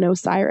Yahweh and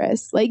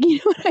Osiris. Like, you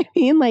know what I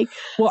mean? Like,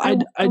 well,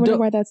 I wonder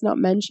why that's not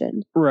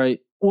mentioned. Right.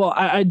 Well,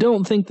 I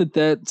don't think that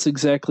that's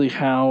exactly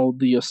how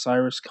the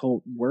Osiris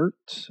cult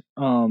worked,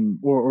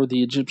 or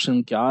the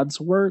Egyptian gods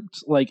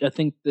worked. Like, I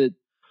think that,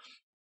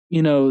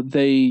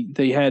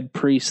 they had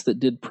priests that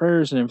did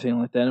prayers and everything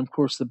like that. And of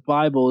course, the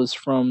Bible is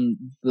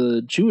from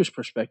the Jewish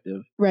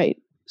perspective. Right.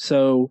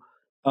 So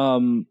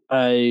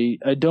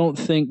I don't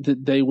think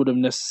that they would have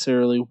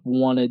necessarily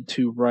wanted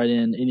to write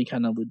in any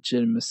kind of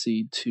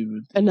legitimacy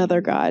to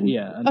another god.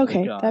 Yeah.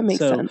 Okay, god. That makes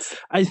sense.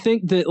 I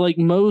think that like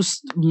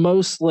most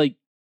like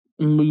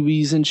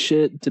movies and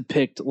shit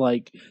depict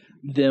like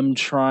them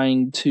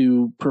trying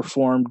to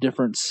perform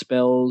different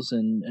spells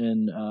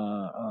and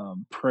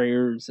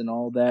prayers and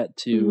all that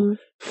to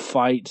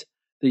fight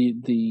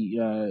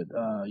the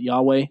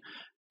Yahweh.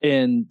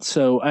 And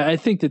so I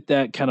think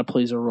that kind of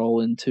plays a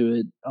role into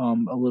it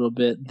a little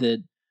bit,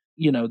 that,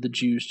 the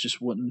Jews just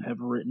wouldn't have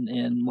written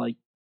in like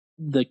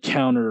the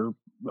counter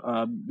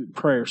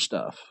prayer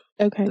stuff.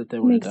 Okay, that they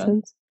would makes have done.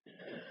 sense.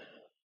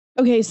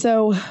 Okay,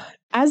 so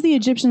as the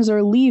Egyptians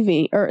are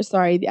leaving, as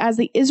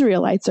the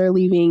Israelites are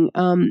leaving,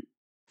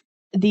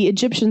 the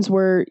Egyptians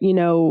were,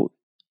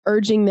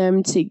 urging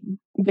them to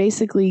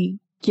basically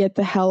get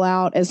the hell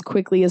out as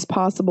quickly as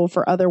possible,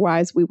 for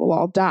otherwise we will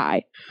all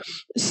die.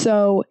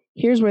 So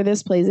here's where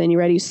this plays in. You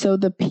ready? So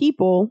the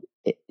people,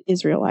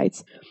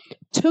 Israelites,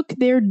 took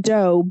their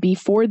dough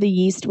before the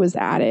yeast was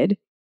added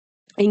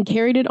and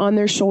carried it on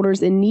their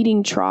shoulders in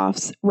kneading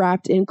troughs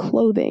wrapped in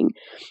clothing.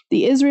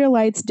 The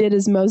Israelites did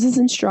as Moses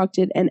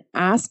instructed and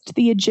asked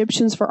the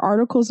Egyptians for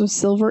articles of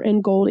silver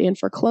and gold and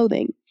for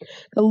clothing.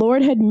 The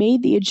Lord had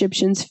made the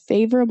Egyptians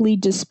favorably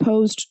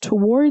disposed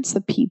towards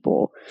the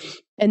people,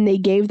 and they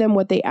gave them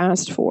what they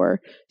asked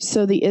for.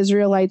 So the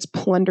Israelites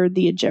plundered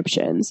the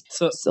Egyptians.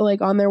 So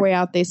like on their way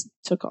out, they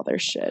took all their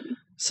shit.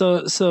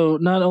 So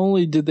not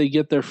only did they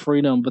get their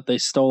freedom, but they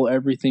stole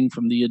everything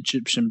from the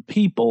Egyptian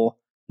people,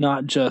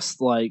 not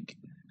just like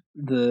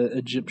the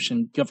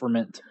Egyptian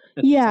government.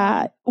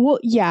 Yeah. Well,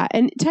 yeah.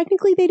 And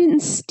technically they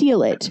didn't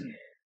steal it.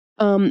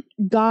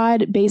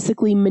 God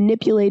basically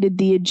manipulated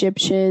the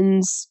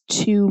Egyptians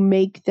to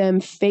make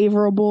them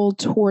favorable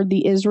toward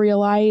the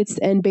Israelites,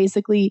 and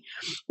basically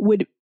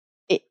when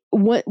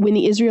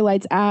the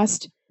Israelites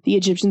asked, the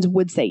Egyptians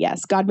would say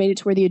yes. God made it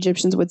to where the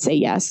Egyptians would say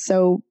yes.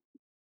 So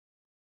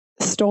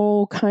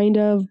stole kind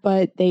of,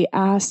 but they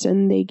asked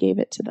and they gave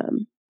it to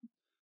them.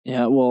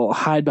 Yeah, well,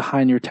 hide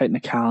behind your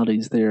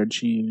technicalities. They are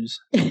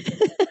Jews.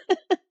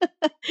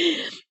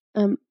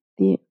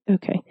 Yeah,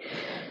 okay.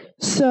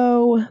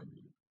 So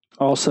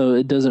also,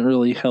 it doesn't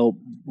really help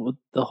with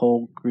the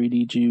whole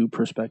greedy Jew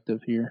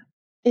perspective here.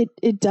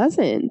 It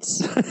doesn't.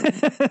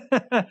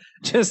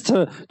 just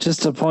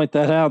to point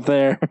that out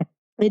there.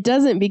 It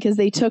doesn't, because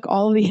they took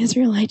all of the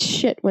Israelite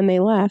shit when they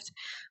left.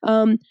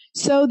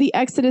 So the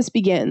Exodus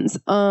begins.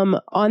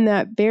 On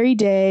that very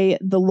day,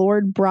 the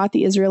Lord brought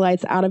the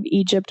Israelites out of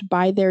Egypt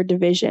by their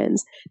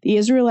divisions. The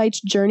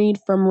Israelites journeyed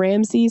from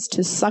Ramses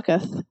to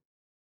Succoth.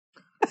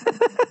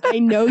 I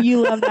know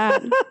you love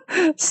that.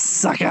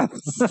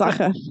 Succoth.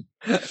 Succoth.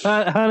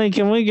 Honey,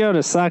 can we go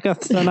to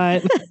Succoth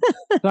tonight?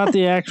 Not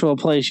the actual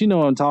place. You know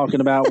what I'm talking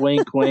about.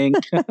 Wink, wink.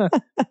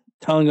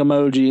 Tongue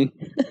emoji.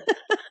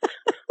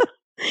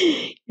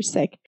 You're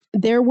sick.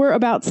 There were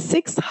about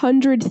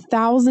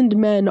 600,000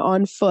 men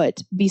on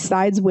foot,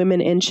 besides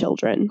women and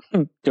children.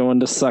 Going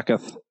to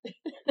Succoth.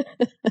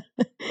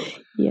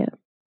 Yeah.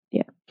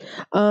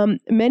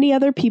 Many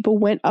other people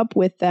went up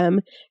with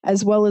them,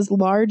 as well as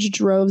large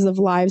droves of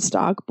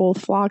livestock,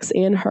 both flocks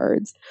and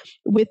herds.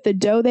 With the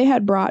dough they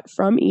had brought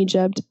from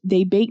Egypt,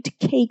 they baked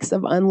cakes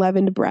of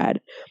unleavened bread.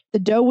 The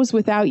dough was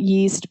without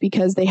yeast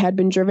because they had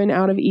been driven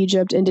out of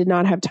Egypt and did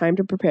not have time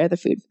to prepare the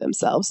food for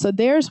themselves. So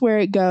there's where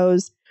it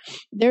goes.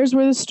 There's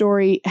where the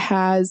story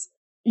has,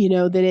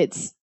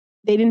 that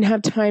they didn't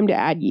have time to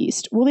add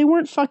yeast. Well, they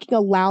weren't fucking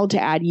allowed to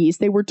add yeast.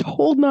 They were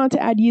told not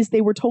to add yeast.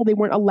 They were told they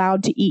weren't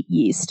allowed to eat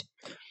yeast.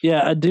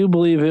 Yeah, I do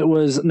believe it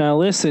was. Now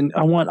listen,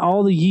 I want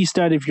all the yeast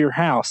out of your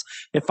house.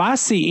 If I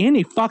see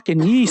any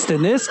fucking yeast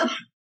in this,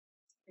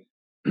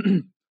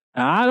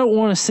 I don't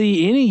want to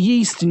see any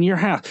yeast in your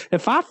house.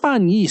 If I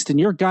find yeast in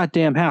your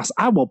goddamn house,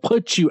 I will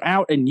put you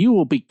out and you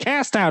will be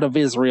cast out of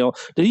Israel.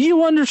 Do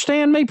you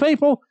understand me,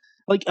 people?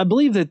 Like, I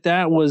believe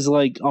that was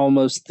like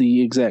almost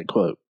the exact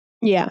quote.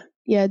 Yeah,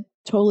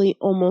 totally,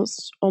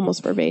 almost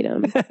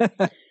verbatim.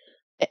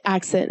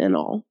 Accent and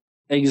all.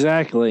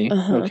 Exactly.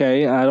 Uh-huh.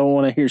 Okay, I don't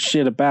want to hear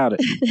shit about it.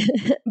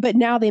 But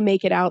now they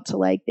make it out to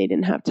like they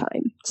didn't have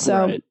time.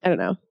 So right. I don't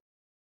know.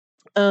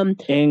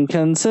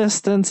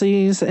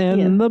 Inconsistencies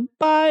in the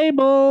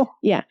Bible.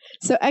 Yeah.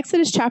 So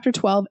Exodus chapter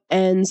 12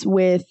 ends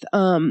with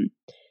a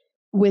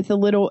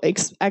little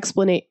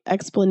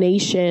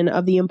explanation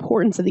of the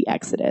importance of the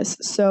Exodus.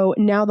 So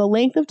now the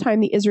length of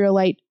time the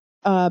Israelite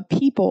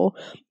people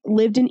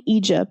lived in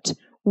Egypt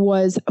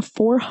was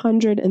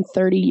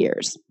 430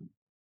 years.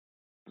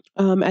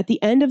 At the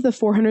end of the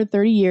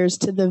 430 years,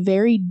 to the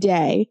very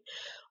day,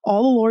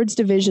 all the Lord's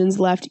divisions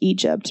left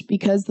Egypt,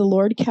 because the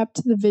Lord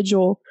kept the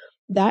vigil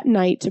that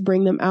night to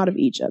bring them out of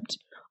Egypt.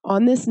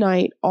 On this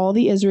night, all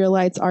the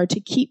Israelites are to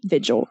keep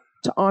vigil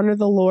to honor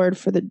the Lord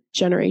for the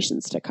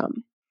generations to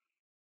come.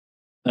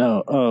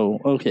 Oh,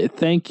 okay.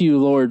 Thank you,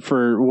 Lord,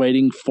 for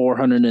waiting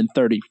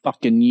 430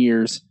 fucking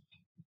years.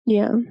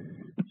 Yeah.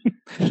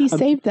 He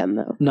saved them,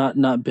 though.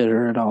 Not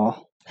bitter at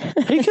all.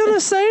 He could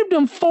have saved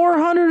them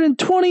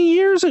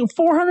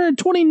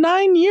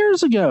 429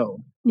 years ago.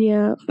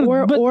 Yeah,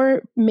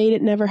 or made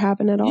it never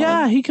happen at all.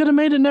 Yeah, he could have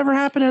made it never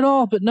happen at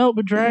all, but no,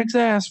 but drags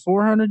ass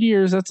 400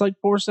 years. That's like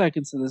 4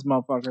 seconds to this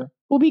motherfucker.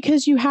 Well,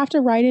 because you have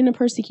to write in a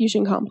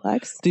persecution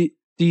complex. Do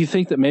you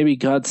think that maybe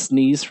God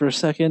sneezed for a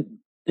second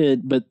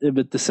But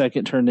the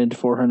second turned into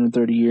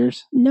 430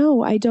 years.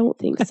 No, I don't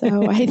think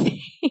so. I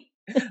think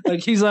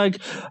Like he's like,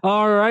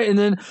 all right, and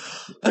then,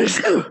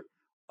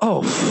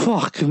 oh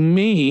fuck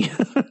me.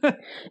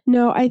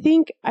 no, I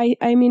think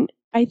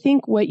I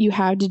think what you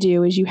had to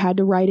do is you had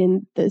to write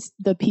in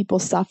the people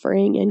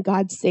suffering and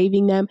God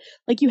saving them.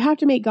 Like you have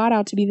to make God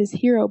out to be this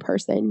hero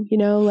person,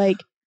 like.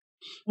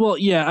 Well,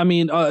 yeah, I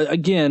mean,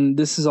 again,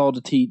 this is all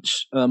to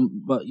teach,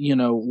 but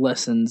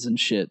lessons and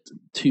shit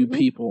to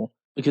people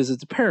because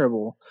it's a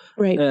parable,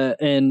 Right?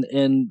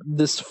 And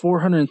this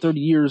 430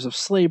 years of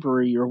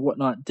slavery or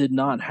whatnot did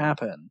not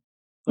happen.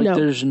 Like, No.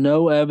 there's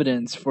no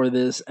evidence for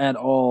this at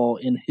all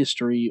in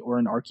history or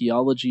in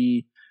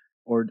archaeology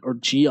or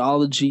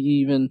geology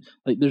even.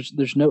 Like,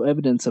 there's no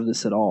evidence of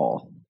this at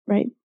all.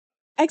 Right.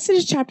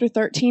 Exodus chapter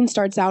 13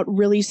 starts out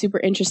really super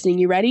interesting.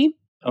 You ready?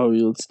 Oh,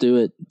 let's do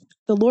it.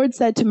 The Lord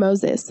said to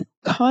Moses,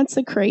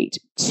 "Consecrate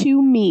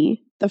to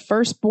me the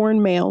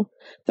firstborn male,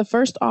 the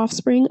first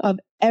offspring of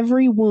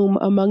every womb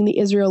among the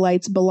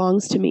Israelites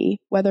belongs to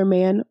me, whether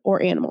man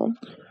or animal."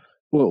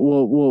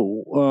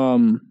 Well,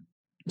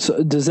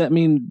 so does that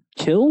mean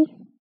kill?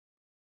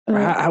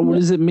 What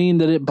does it mean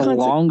that it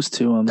belongs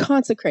to him?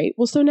 Consecrate.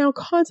 Well, so now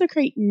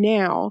consecrate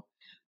now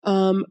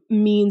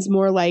means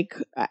more like,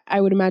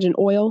 I would imagine,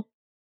 oil.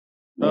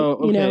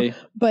 Okay.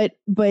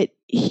 But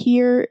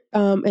here,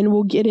 and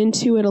we'll get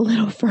into it a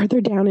little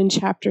further down in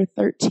chapter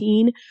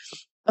 13,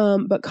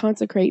 but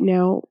consecrate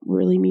now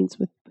really means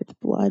with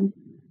blood.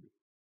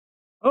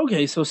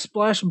 Okay, so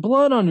splash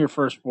blood on your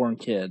firstborn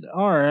kid.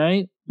 All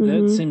right.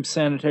 That seems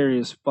sanitary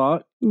as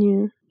fuck.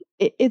 Yeah.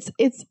 It's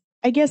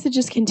I guess it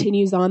just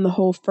continues on the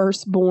whole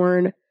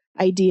firstborn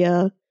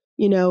idea.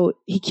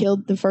 He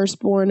killed the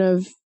firstborn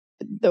of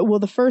the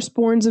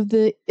firstborns of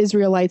the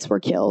Israelites were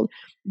killed.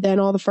 Then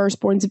all the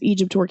firstborns of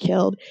Egypt were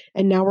killed.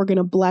 And now we're going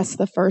to bless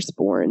the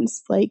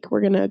firstborns. Like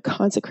we're going to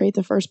consecrate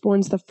the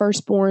firstborns. The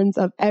firstborns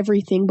of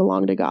everything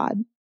belong to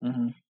God.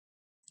 Mm-hmm.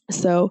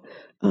 So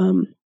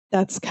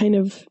that's kind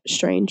of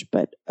strange,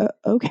 but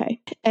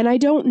okay. And I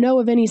don't know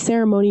of any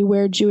ceremony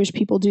where Jewish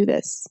people do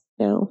this.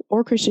 No,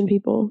 or Christian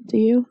people. Do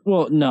you?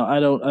 Well, no, I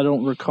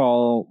don't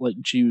recall like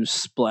Jews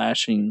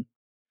splashing.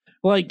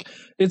 Like,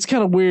 it's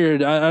kind of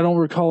weird. I don't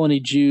recall any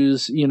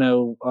Jews,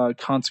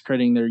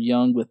 consecrating their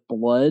young with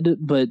blood,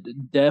 but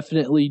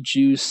definitely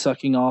Jews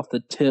sucking off the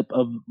tip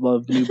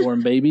of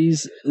newborn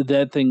babies.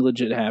 That thing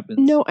legit happens.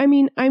 No, I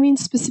mean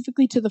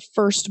specifically to the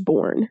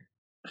firstborn.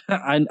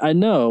 I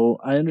know.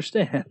 I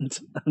understand.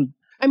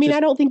 I mean,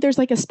 I don't think there's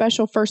like a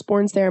special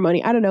firstborn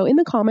ceremony. I don't know. In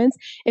the comments,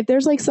 if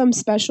there's like some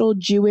special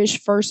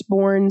Jewish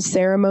firstborn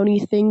ceremony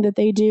thing that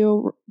they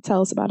do,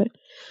 tell us about it,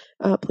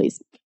 please.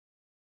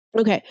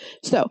 Okay,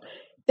 so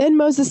then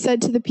Moses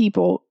said to the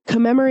people,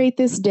 "Commemorate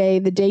this day,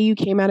 the day you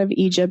came out of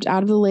Egypt,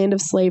 out of the land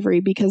of slavery,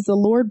 because the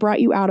Lord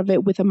brought you out of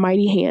it with a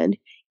mighty hand.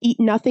 Eat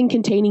nothing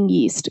containing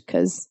yeast,"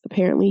 because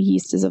apparently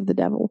yeast is of the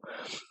devil.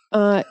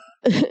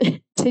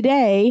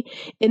 "Today,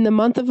 in the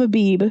month of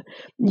Abib,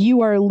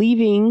 you are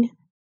leaving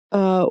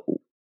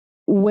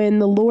when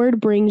the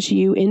Lord brings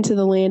you into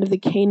the land of the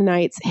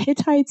Canaanites,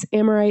 Hittites,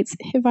 Amorites,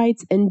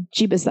 Hivites, and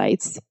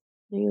Jebusites."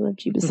 You love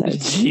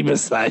Jebusites.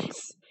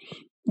 Jebusites.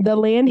 "The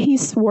land he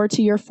swore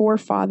to your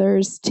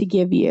forefathers to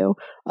give you,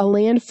 a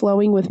land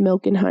flowing with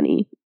milk and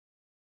honey.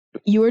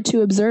 You are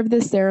to observe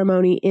this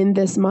ceremony in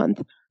this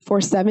month.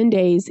 For 7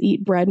 days,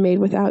 eat bread made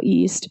without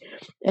yeast,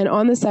 and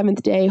on the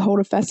 7th day, hold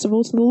a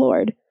festival to the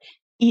Lord.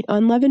 Eat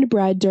unleavened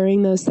bread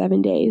during those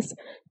 7 days.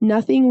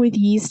 Nothing with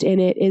yeast in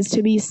it is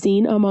to be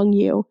seen among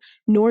you,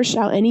 nor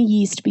shall any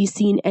yeast be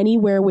seen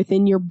anywhere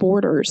within your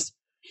borders.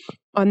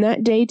 On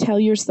that day, tell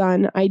your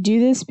son, I do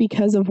this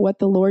because of what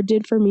the Lord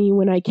did for me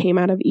when I came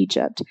out of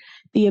Egypt.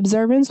 The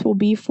observance will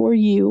be for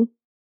you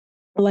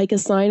like a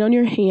sign on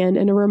your hand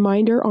and a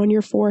reminder on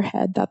your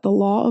forehead that the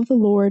law of the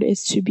Lord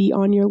is to be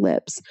on your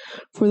lips.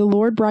 For the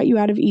Lord brought you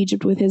out of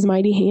Egypt with his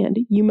mighty hand.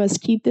 You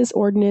must keep this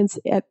ordinance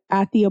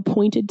at the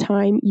appointed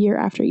time year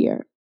after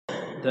year."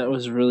 That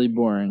was really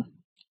boring.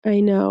 I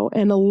know,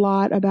 and a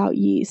lot about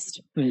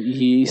yeast.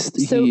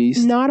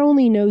 Yeast. Not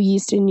only no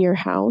yeast in your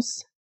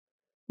house,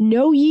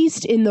 no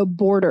yeast in the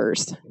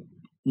borders.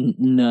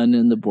 None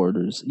in the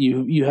borders.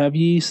 You have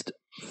yeast?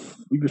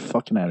 You're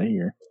fucking out of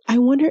here. I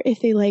wonder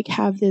if they like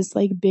have this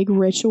like big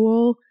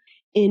ritual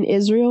in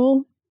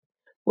Israel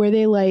where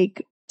they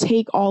like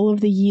take all of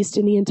the yeast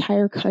in the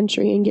entire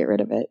country and get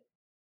rid of it.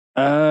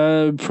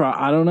 I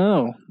don't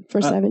know.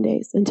 For 7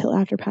 days until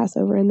after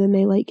Passover, and then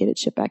they like get it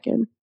shipped back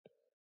in.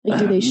 Like,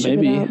 do they ship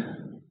it out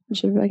and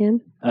ship it back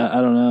in?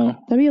 I don't know.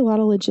 That'd be a lot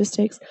of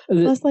logistics.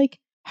 Plus, like,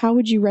 how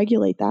would you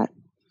regulate that?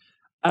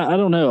 I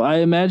don't know. I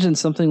imagine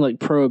something like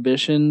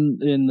Prohibition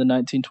in the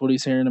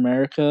 1920s here in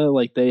America.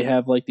 Like they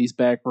have like these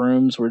back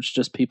rooms where it's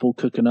just people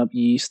cooking up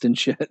yeast and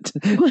shit.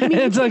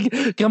 It's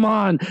like, come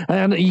on,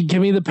 you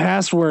give me the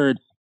password.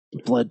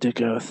 Blood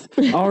dick oath.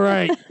 All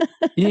right,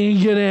 you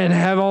can get in.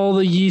 Have all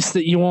the yeast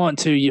that you want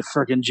to, you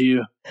freaking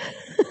Jew.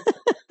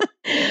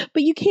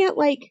 But you can't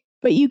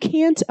you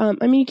can't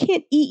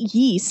eat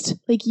yeast.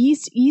 Like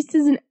yeast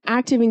is an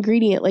active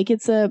ingredient. Like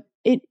it's a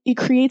it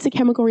creates a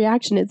chemical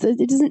reaction.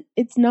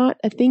 It's not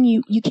a thing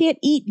you can't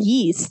eat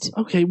yeast.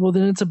 Okay, well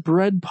then it's a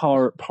bread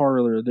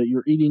parlor that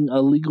you're eating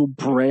illegal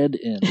bread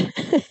in.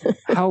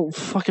 How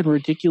fucking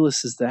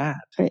ridiculous is that?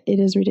 It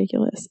is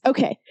ridiculous.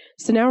 Okay,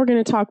 so now we're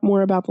going to talk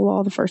more about the law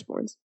of the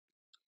firstborns.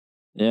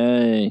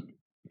 Yay.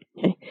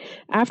 Okay.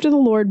 After the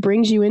Lord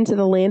brings you into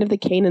the land of the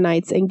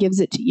Canaanites and gives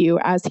it to you,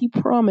 as he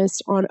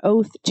promised on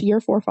oath to your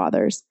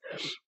forefathers,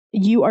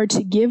 you are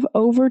to give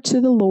over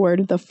to the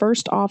Lord the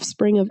first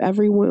offspring of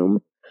every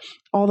womb.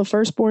 All the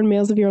firstborn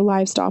males of your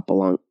livestock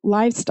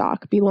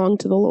belong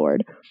to the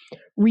Lord.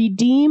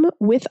 Redeem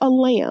with a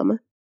lamb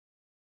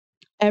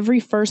every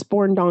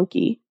firstborn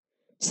donkey.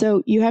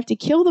 So you have to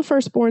kill the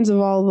firstborns of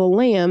all the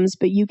lambs,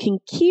 but you can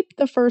keep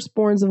the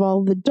firstborns of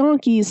all the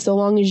donkeys so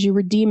long as you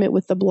redeem it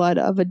with the blood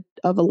of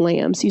a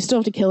lamb. So you still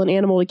have to kill an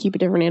animal to keep a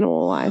different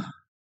animal alive.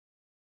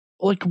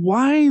 Like,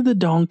 why the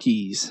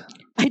donkeys?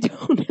 I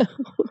don't know.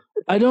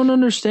 I don't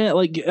understand.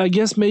 Like, I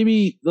guess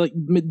maybe, like,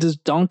 does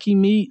donkey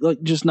meat,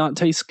 like, just not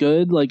taste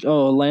good? Like,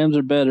 oh, lambs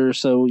are better,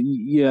 so,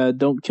 yeah,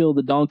 don't kill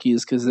the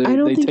donkeys because they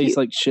taste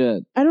like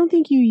shit. I don't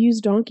think you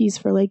use donkeys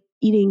for, like,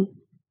 eating.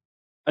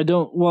 I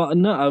don't, well,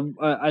 no,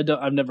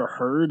 I've never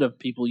heard of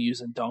people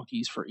using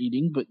donkeys for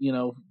eating, but, you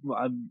know,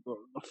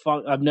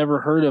 I've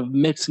never heard of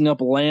mixing up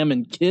lamb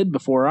and kid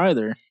before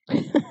either.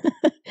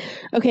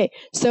 Okay,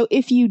 so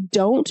if you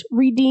don't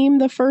redeem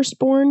the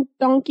firstborn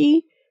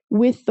donkey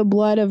with the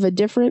blood of a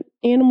different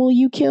animal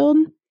you killed,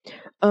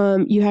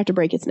 you have to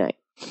break its neck.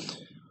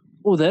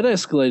 Oh, that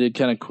escalated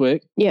kind of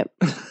quick. Yep.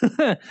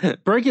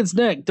 Break its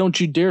neck. Don't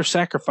you dare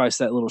sacrifice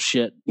that little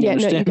shit. You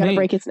gotta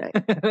break its neck.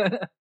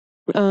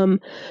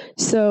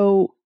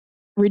 So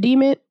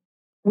redeem it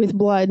with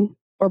blood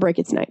or break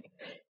its neck.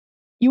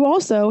 You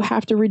also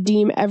have to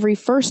redeem every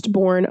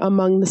firstborn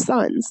among the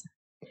sons.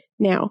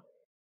 Now,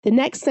 the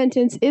next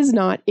sentence is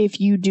not, if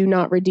you do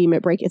not redeem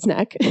it, break its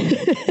neck.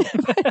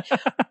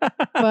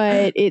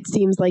 But it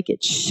seems like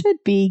it should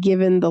be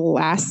given the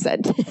last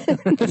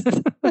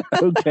sentence.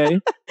 Okay.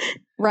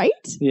 Right?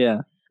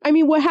 Yeah. I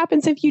mean, what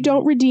happens if you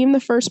don't redeem the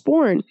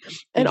firstborn?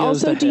 And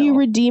also, do you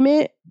redeem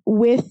it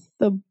with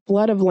the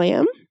blood of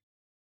lamb?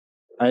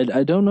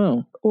 I don't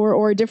know.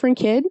 Or a different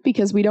kid,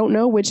 because we don't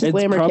know which is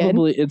lamb or kid.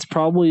 It's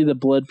probably the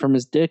blood from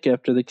his dick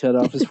after they cut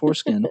off his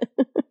foreskin.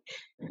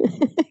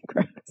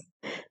 Gross.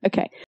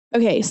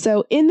 Okay,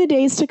 so in the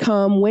days to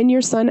come, when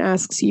your son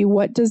asks you,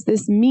 what does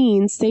this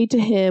mean? Say to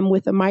him,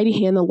 with a mighty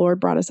hand the Lord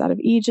brought us out of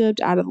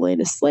Egypt, out of the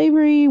land of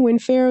slavery. When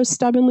Pharaoh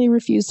stubbornly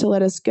refused to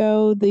let us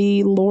go,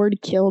 the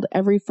Lord killed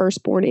every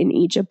firstborn in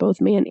Egypt,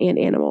 both man and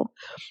animal.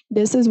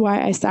 This is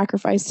why I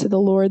sacrifice to the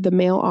Lord the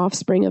male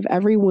offspring of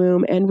every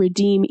womb and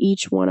redeem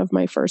each one of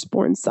my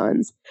firstborn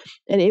sons.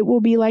 And it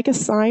will be like a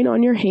sign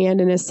on your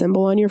hand and a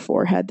symbol on your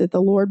forehead that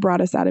the Lord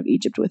brought us out of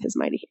Egypt with his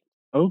mighty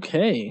hand.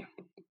 Okay.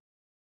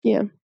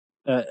 Yeah.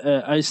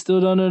 I still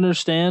don't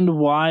understand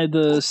why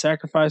the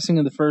sacrificing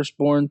of the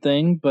firstborn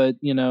thing, but,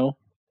 you know,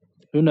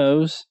 who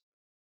knows?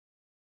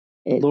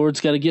 Lord's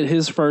got to get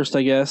his first,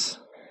 I guess.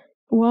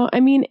 Well, I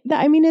mean,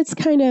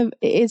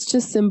 it's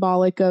just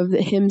symbolic of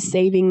him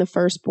saving the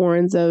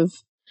firstborns of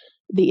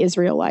the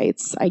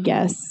Israelites, I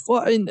guess.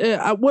 Well,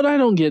 what I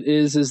don't get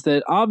is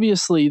that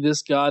obviously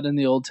this God in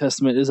the Old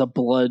Testament is a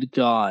blood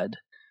God.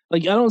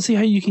 Like, I don't see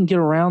how you can get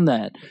around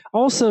that.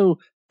 Also,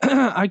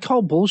 I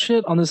call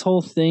bullshit on this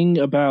whole thing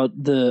about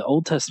the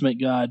Old Testament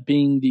God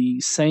being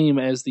the same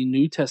as the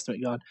New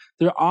Testament God.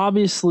 They're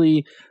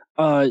obviously,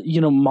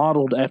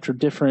 modeled after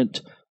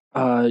different,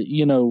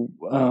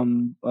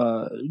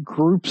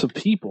 groups of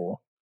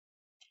people.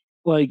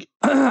 Like,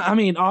 I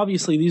mean,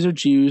 obviously these are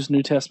Jews,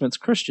 New Testament's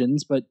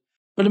Christians, but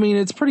I mean,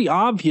 it's pretty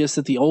obvious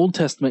that the Old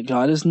Testament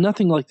God is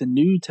nothing like the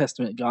New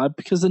Testament God,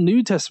 because the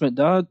New Testament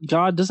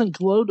God doesn't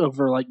gloat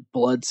over like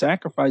blood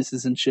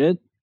sacrifices and shit.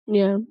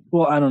 Yeah.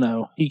 Well, I don't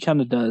know. He kind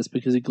of does,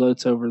 because he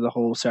gloats over the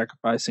whole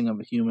sacrificing of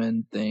a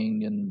human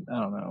thing, and I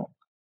don't know.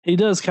 He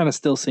does kind of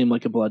still seem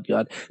like a blood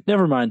god.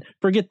 Never mind.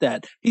 Forget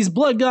that. He's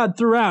blood god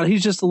throughout.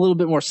 He's just a little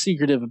bit more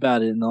secretive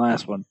about it in the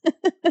last one.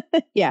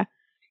 Yeah.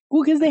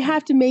 Well, because they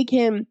have to make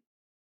him,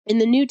 in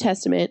the New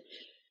Testament,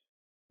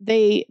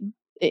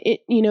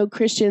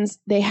 Christians,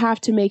 they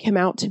have to make him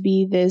out to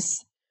be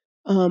this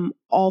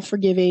all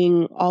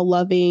forgiving, all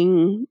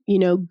loving,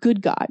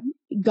 good God.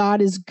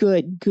 God is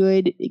good.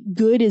 Good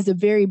is a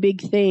very big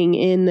thing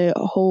in the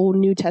whole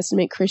New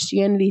Testament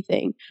Christianity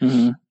thing.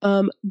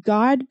 Mm-hmm.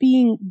 God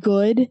being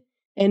good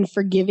and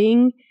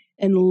forgiving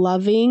and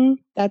loving,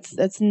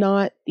 that's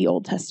not the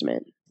Old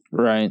Testament.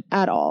 Right.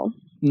 At all.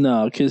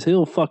 No, because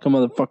he'll fuck a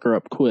motherfucker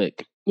up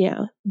quick.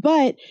 Yeah.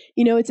 But,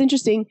 it's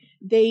interesting.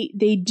 They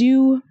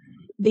do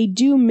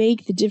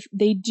make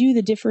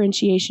the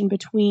differentiation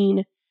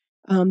between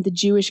the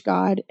Jewish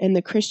God and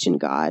the Christian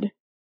God,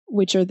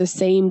 which are the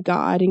same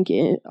God,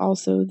 and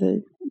also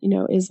the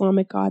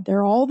Islamic God.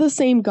 They're all the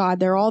same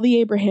God. They're all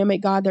the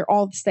Abrahamic God. They're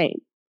all the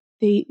same.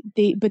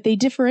 But they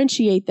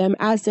differentiate them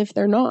as if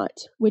they're not,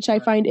 which I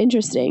find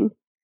interesting.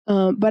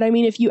 But I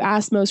mean, if you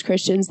ask most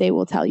Christians, they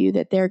will tell you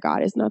that their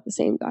God is not the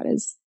same God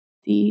as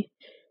the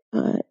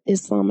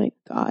Islamic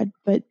God,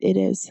 but it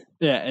is.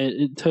 Yeah,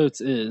 it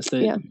totes is.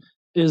 Yeah.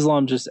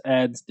 Islam just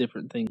adds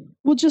different things.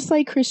 Well, just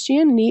like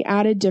Christianity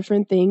added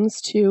different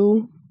things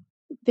to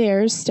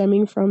theirs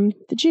stemming from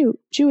the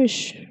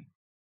Jewish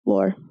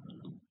lore.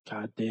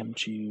 Goddamn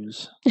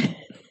Jews.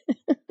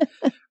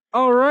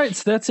 All right,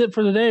 so that's it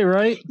for today,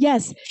 right?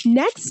 Yes.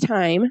 Next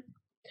time,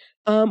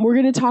 we're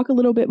going to talk a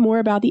little bit more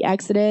about the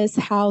Exodus,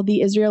 how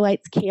the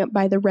Israelites camp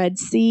by the Red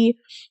Sea,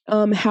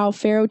 how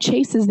Pharaoh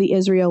chases the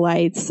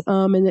Israelites,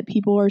 and that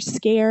people are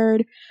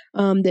scared,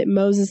 that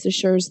Moses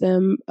assures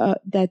them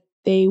that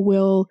they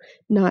will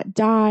not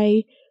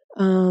die,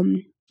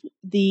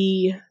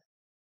 the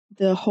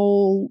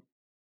whole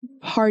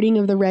parting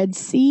of the Red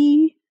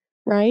Sea,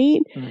 right?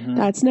 Mm-hmm.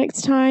 That's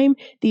next time.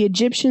 The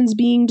Egyptians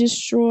being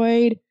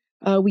destroyed.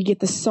 We get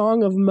the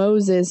Song of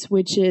Moses,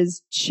 which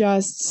is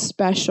just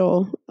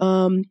special.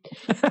 And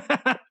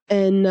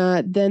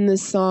then the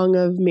Song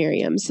of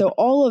Miriam. So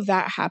all of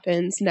that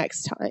happens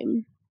next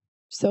time.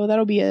 So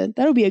that'll be a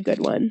good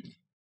one.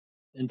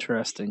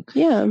 Interesting.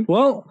 Yeah.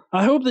 Well,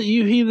 I hope that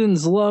you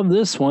heathens love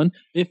this one.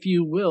 If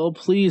you will,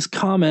 please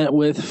comment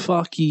with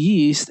 "fuck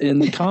yeast" in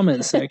the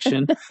comment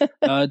section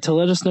to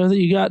let us know that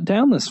you got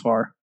down this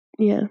far.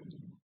 Yeah.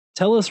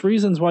 Tell us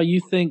reasons why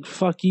you think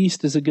 "fuck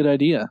yeast" is a good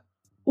idea.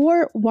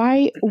 Or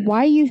why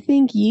you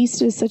think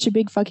yeast is such a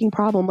big fucking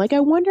problem. Like, I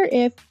wonder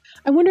if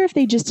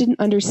they just didn't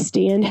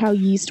understand how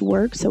yeast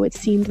works, so it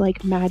seemed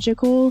like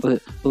magical.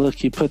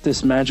 Look, you put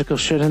this magical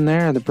shit in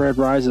there and the bread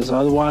rises.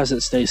 Otherwise,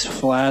 it stays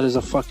flat as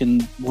a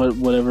fucking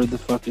whatever the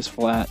fuck is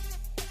flat.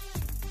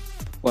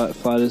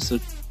 Flat as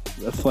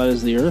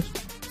the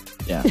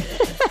earth. Yeah.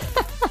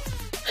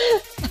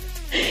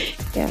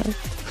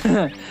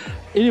 Yeah.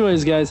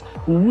 Anyways, guys,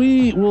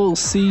 we will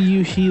see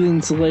you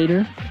heathens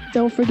later.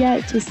 Don't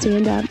forget to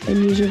stand up and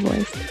use your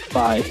voice.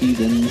 Bye,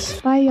 heathens.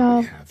 Bye,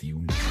 y'all. Have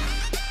you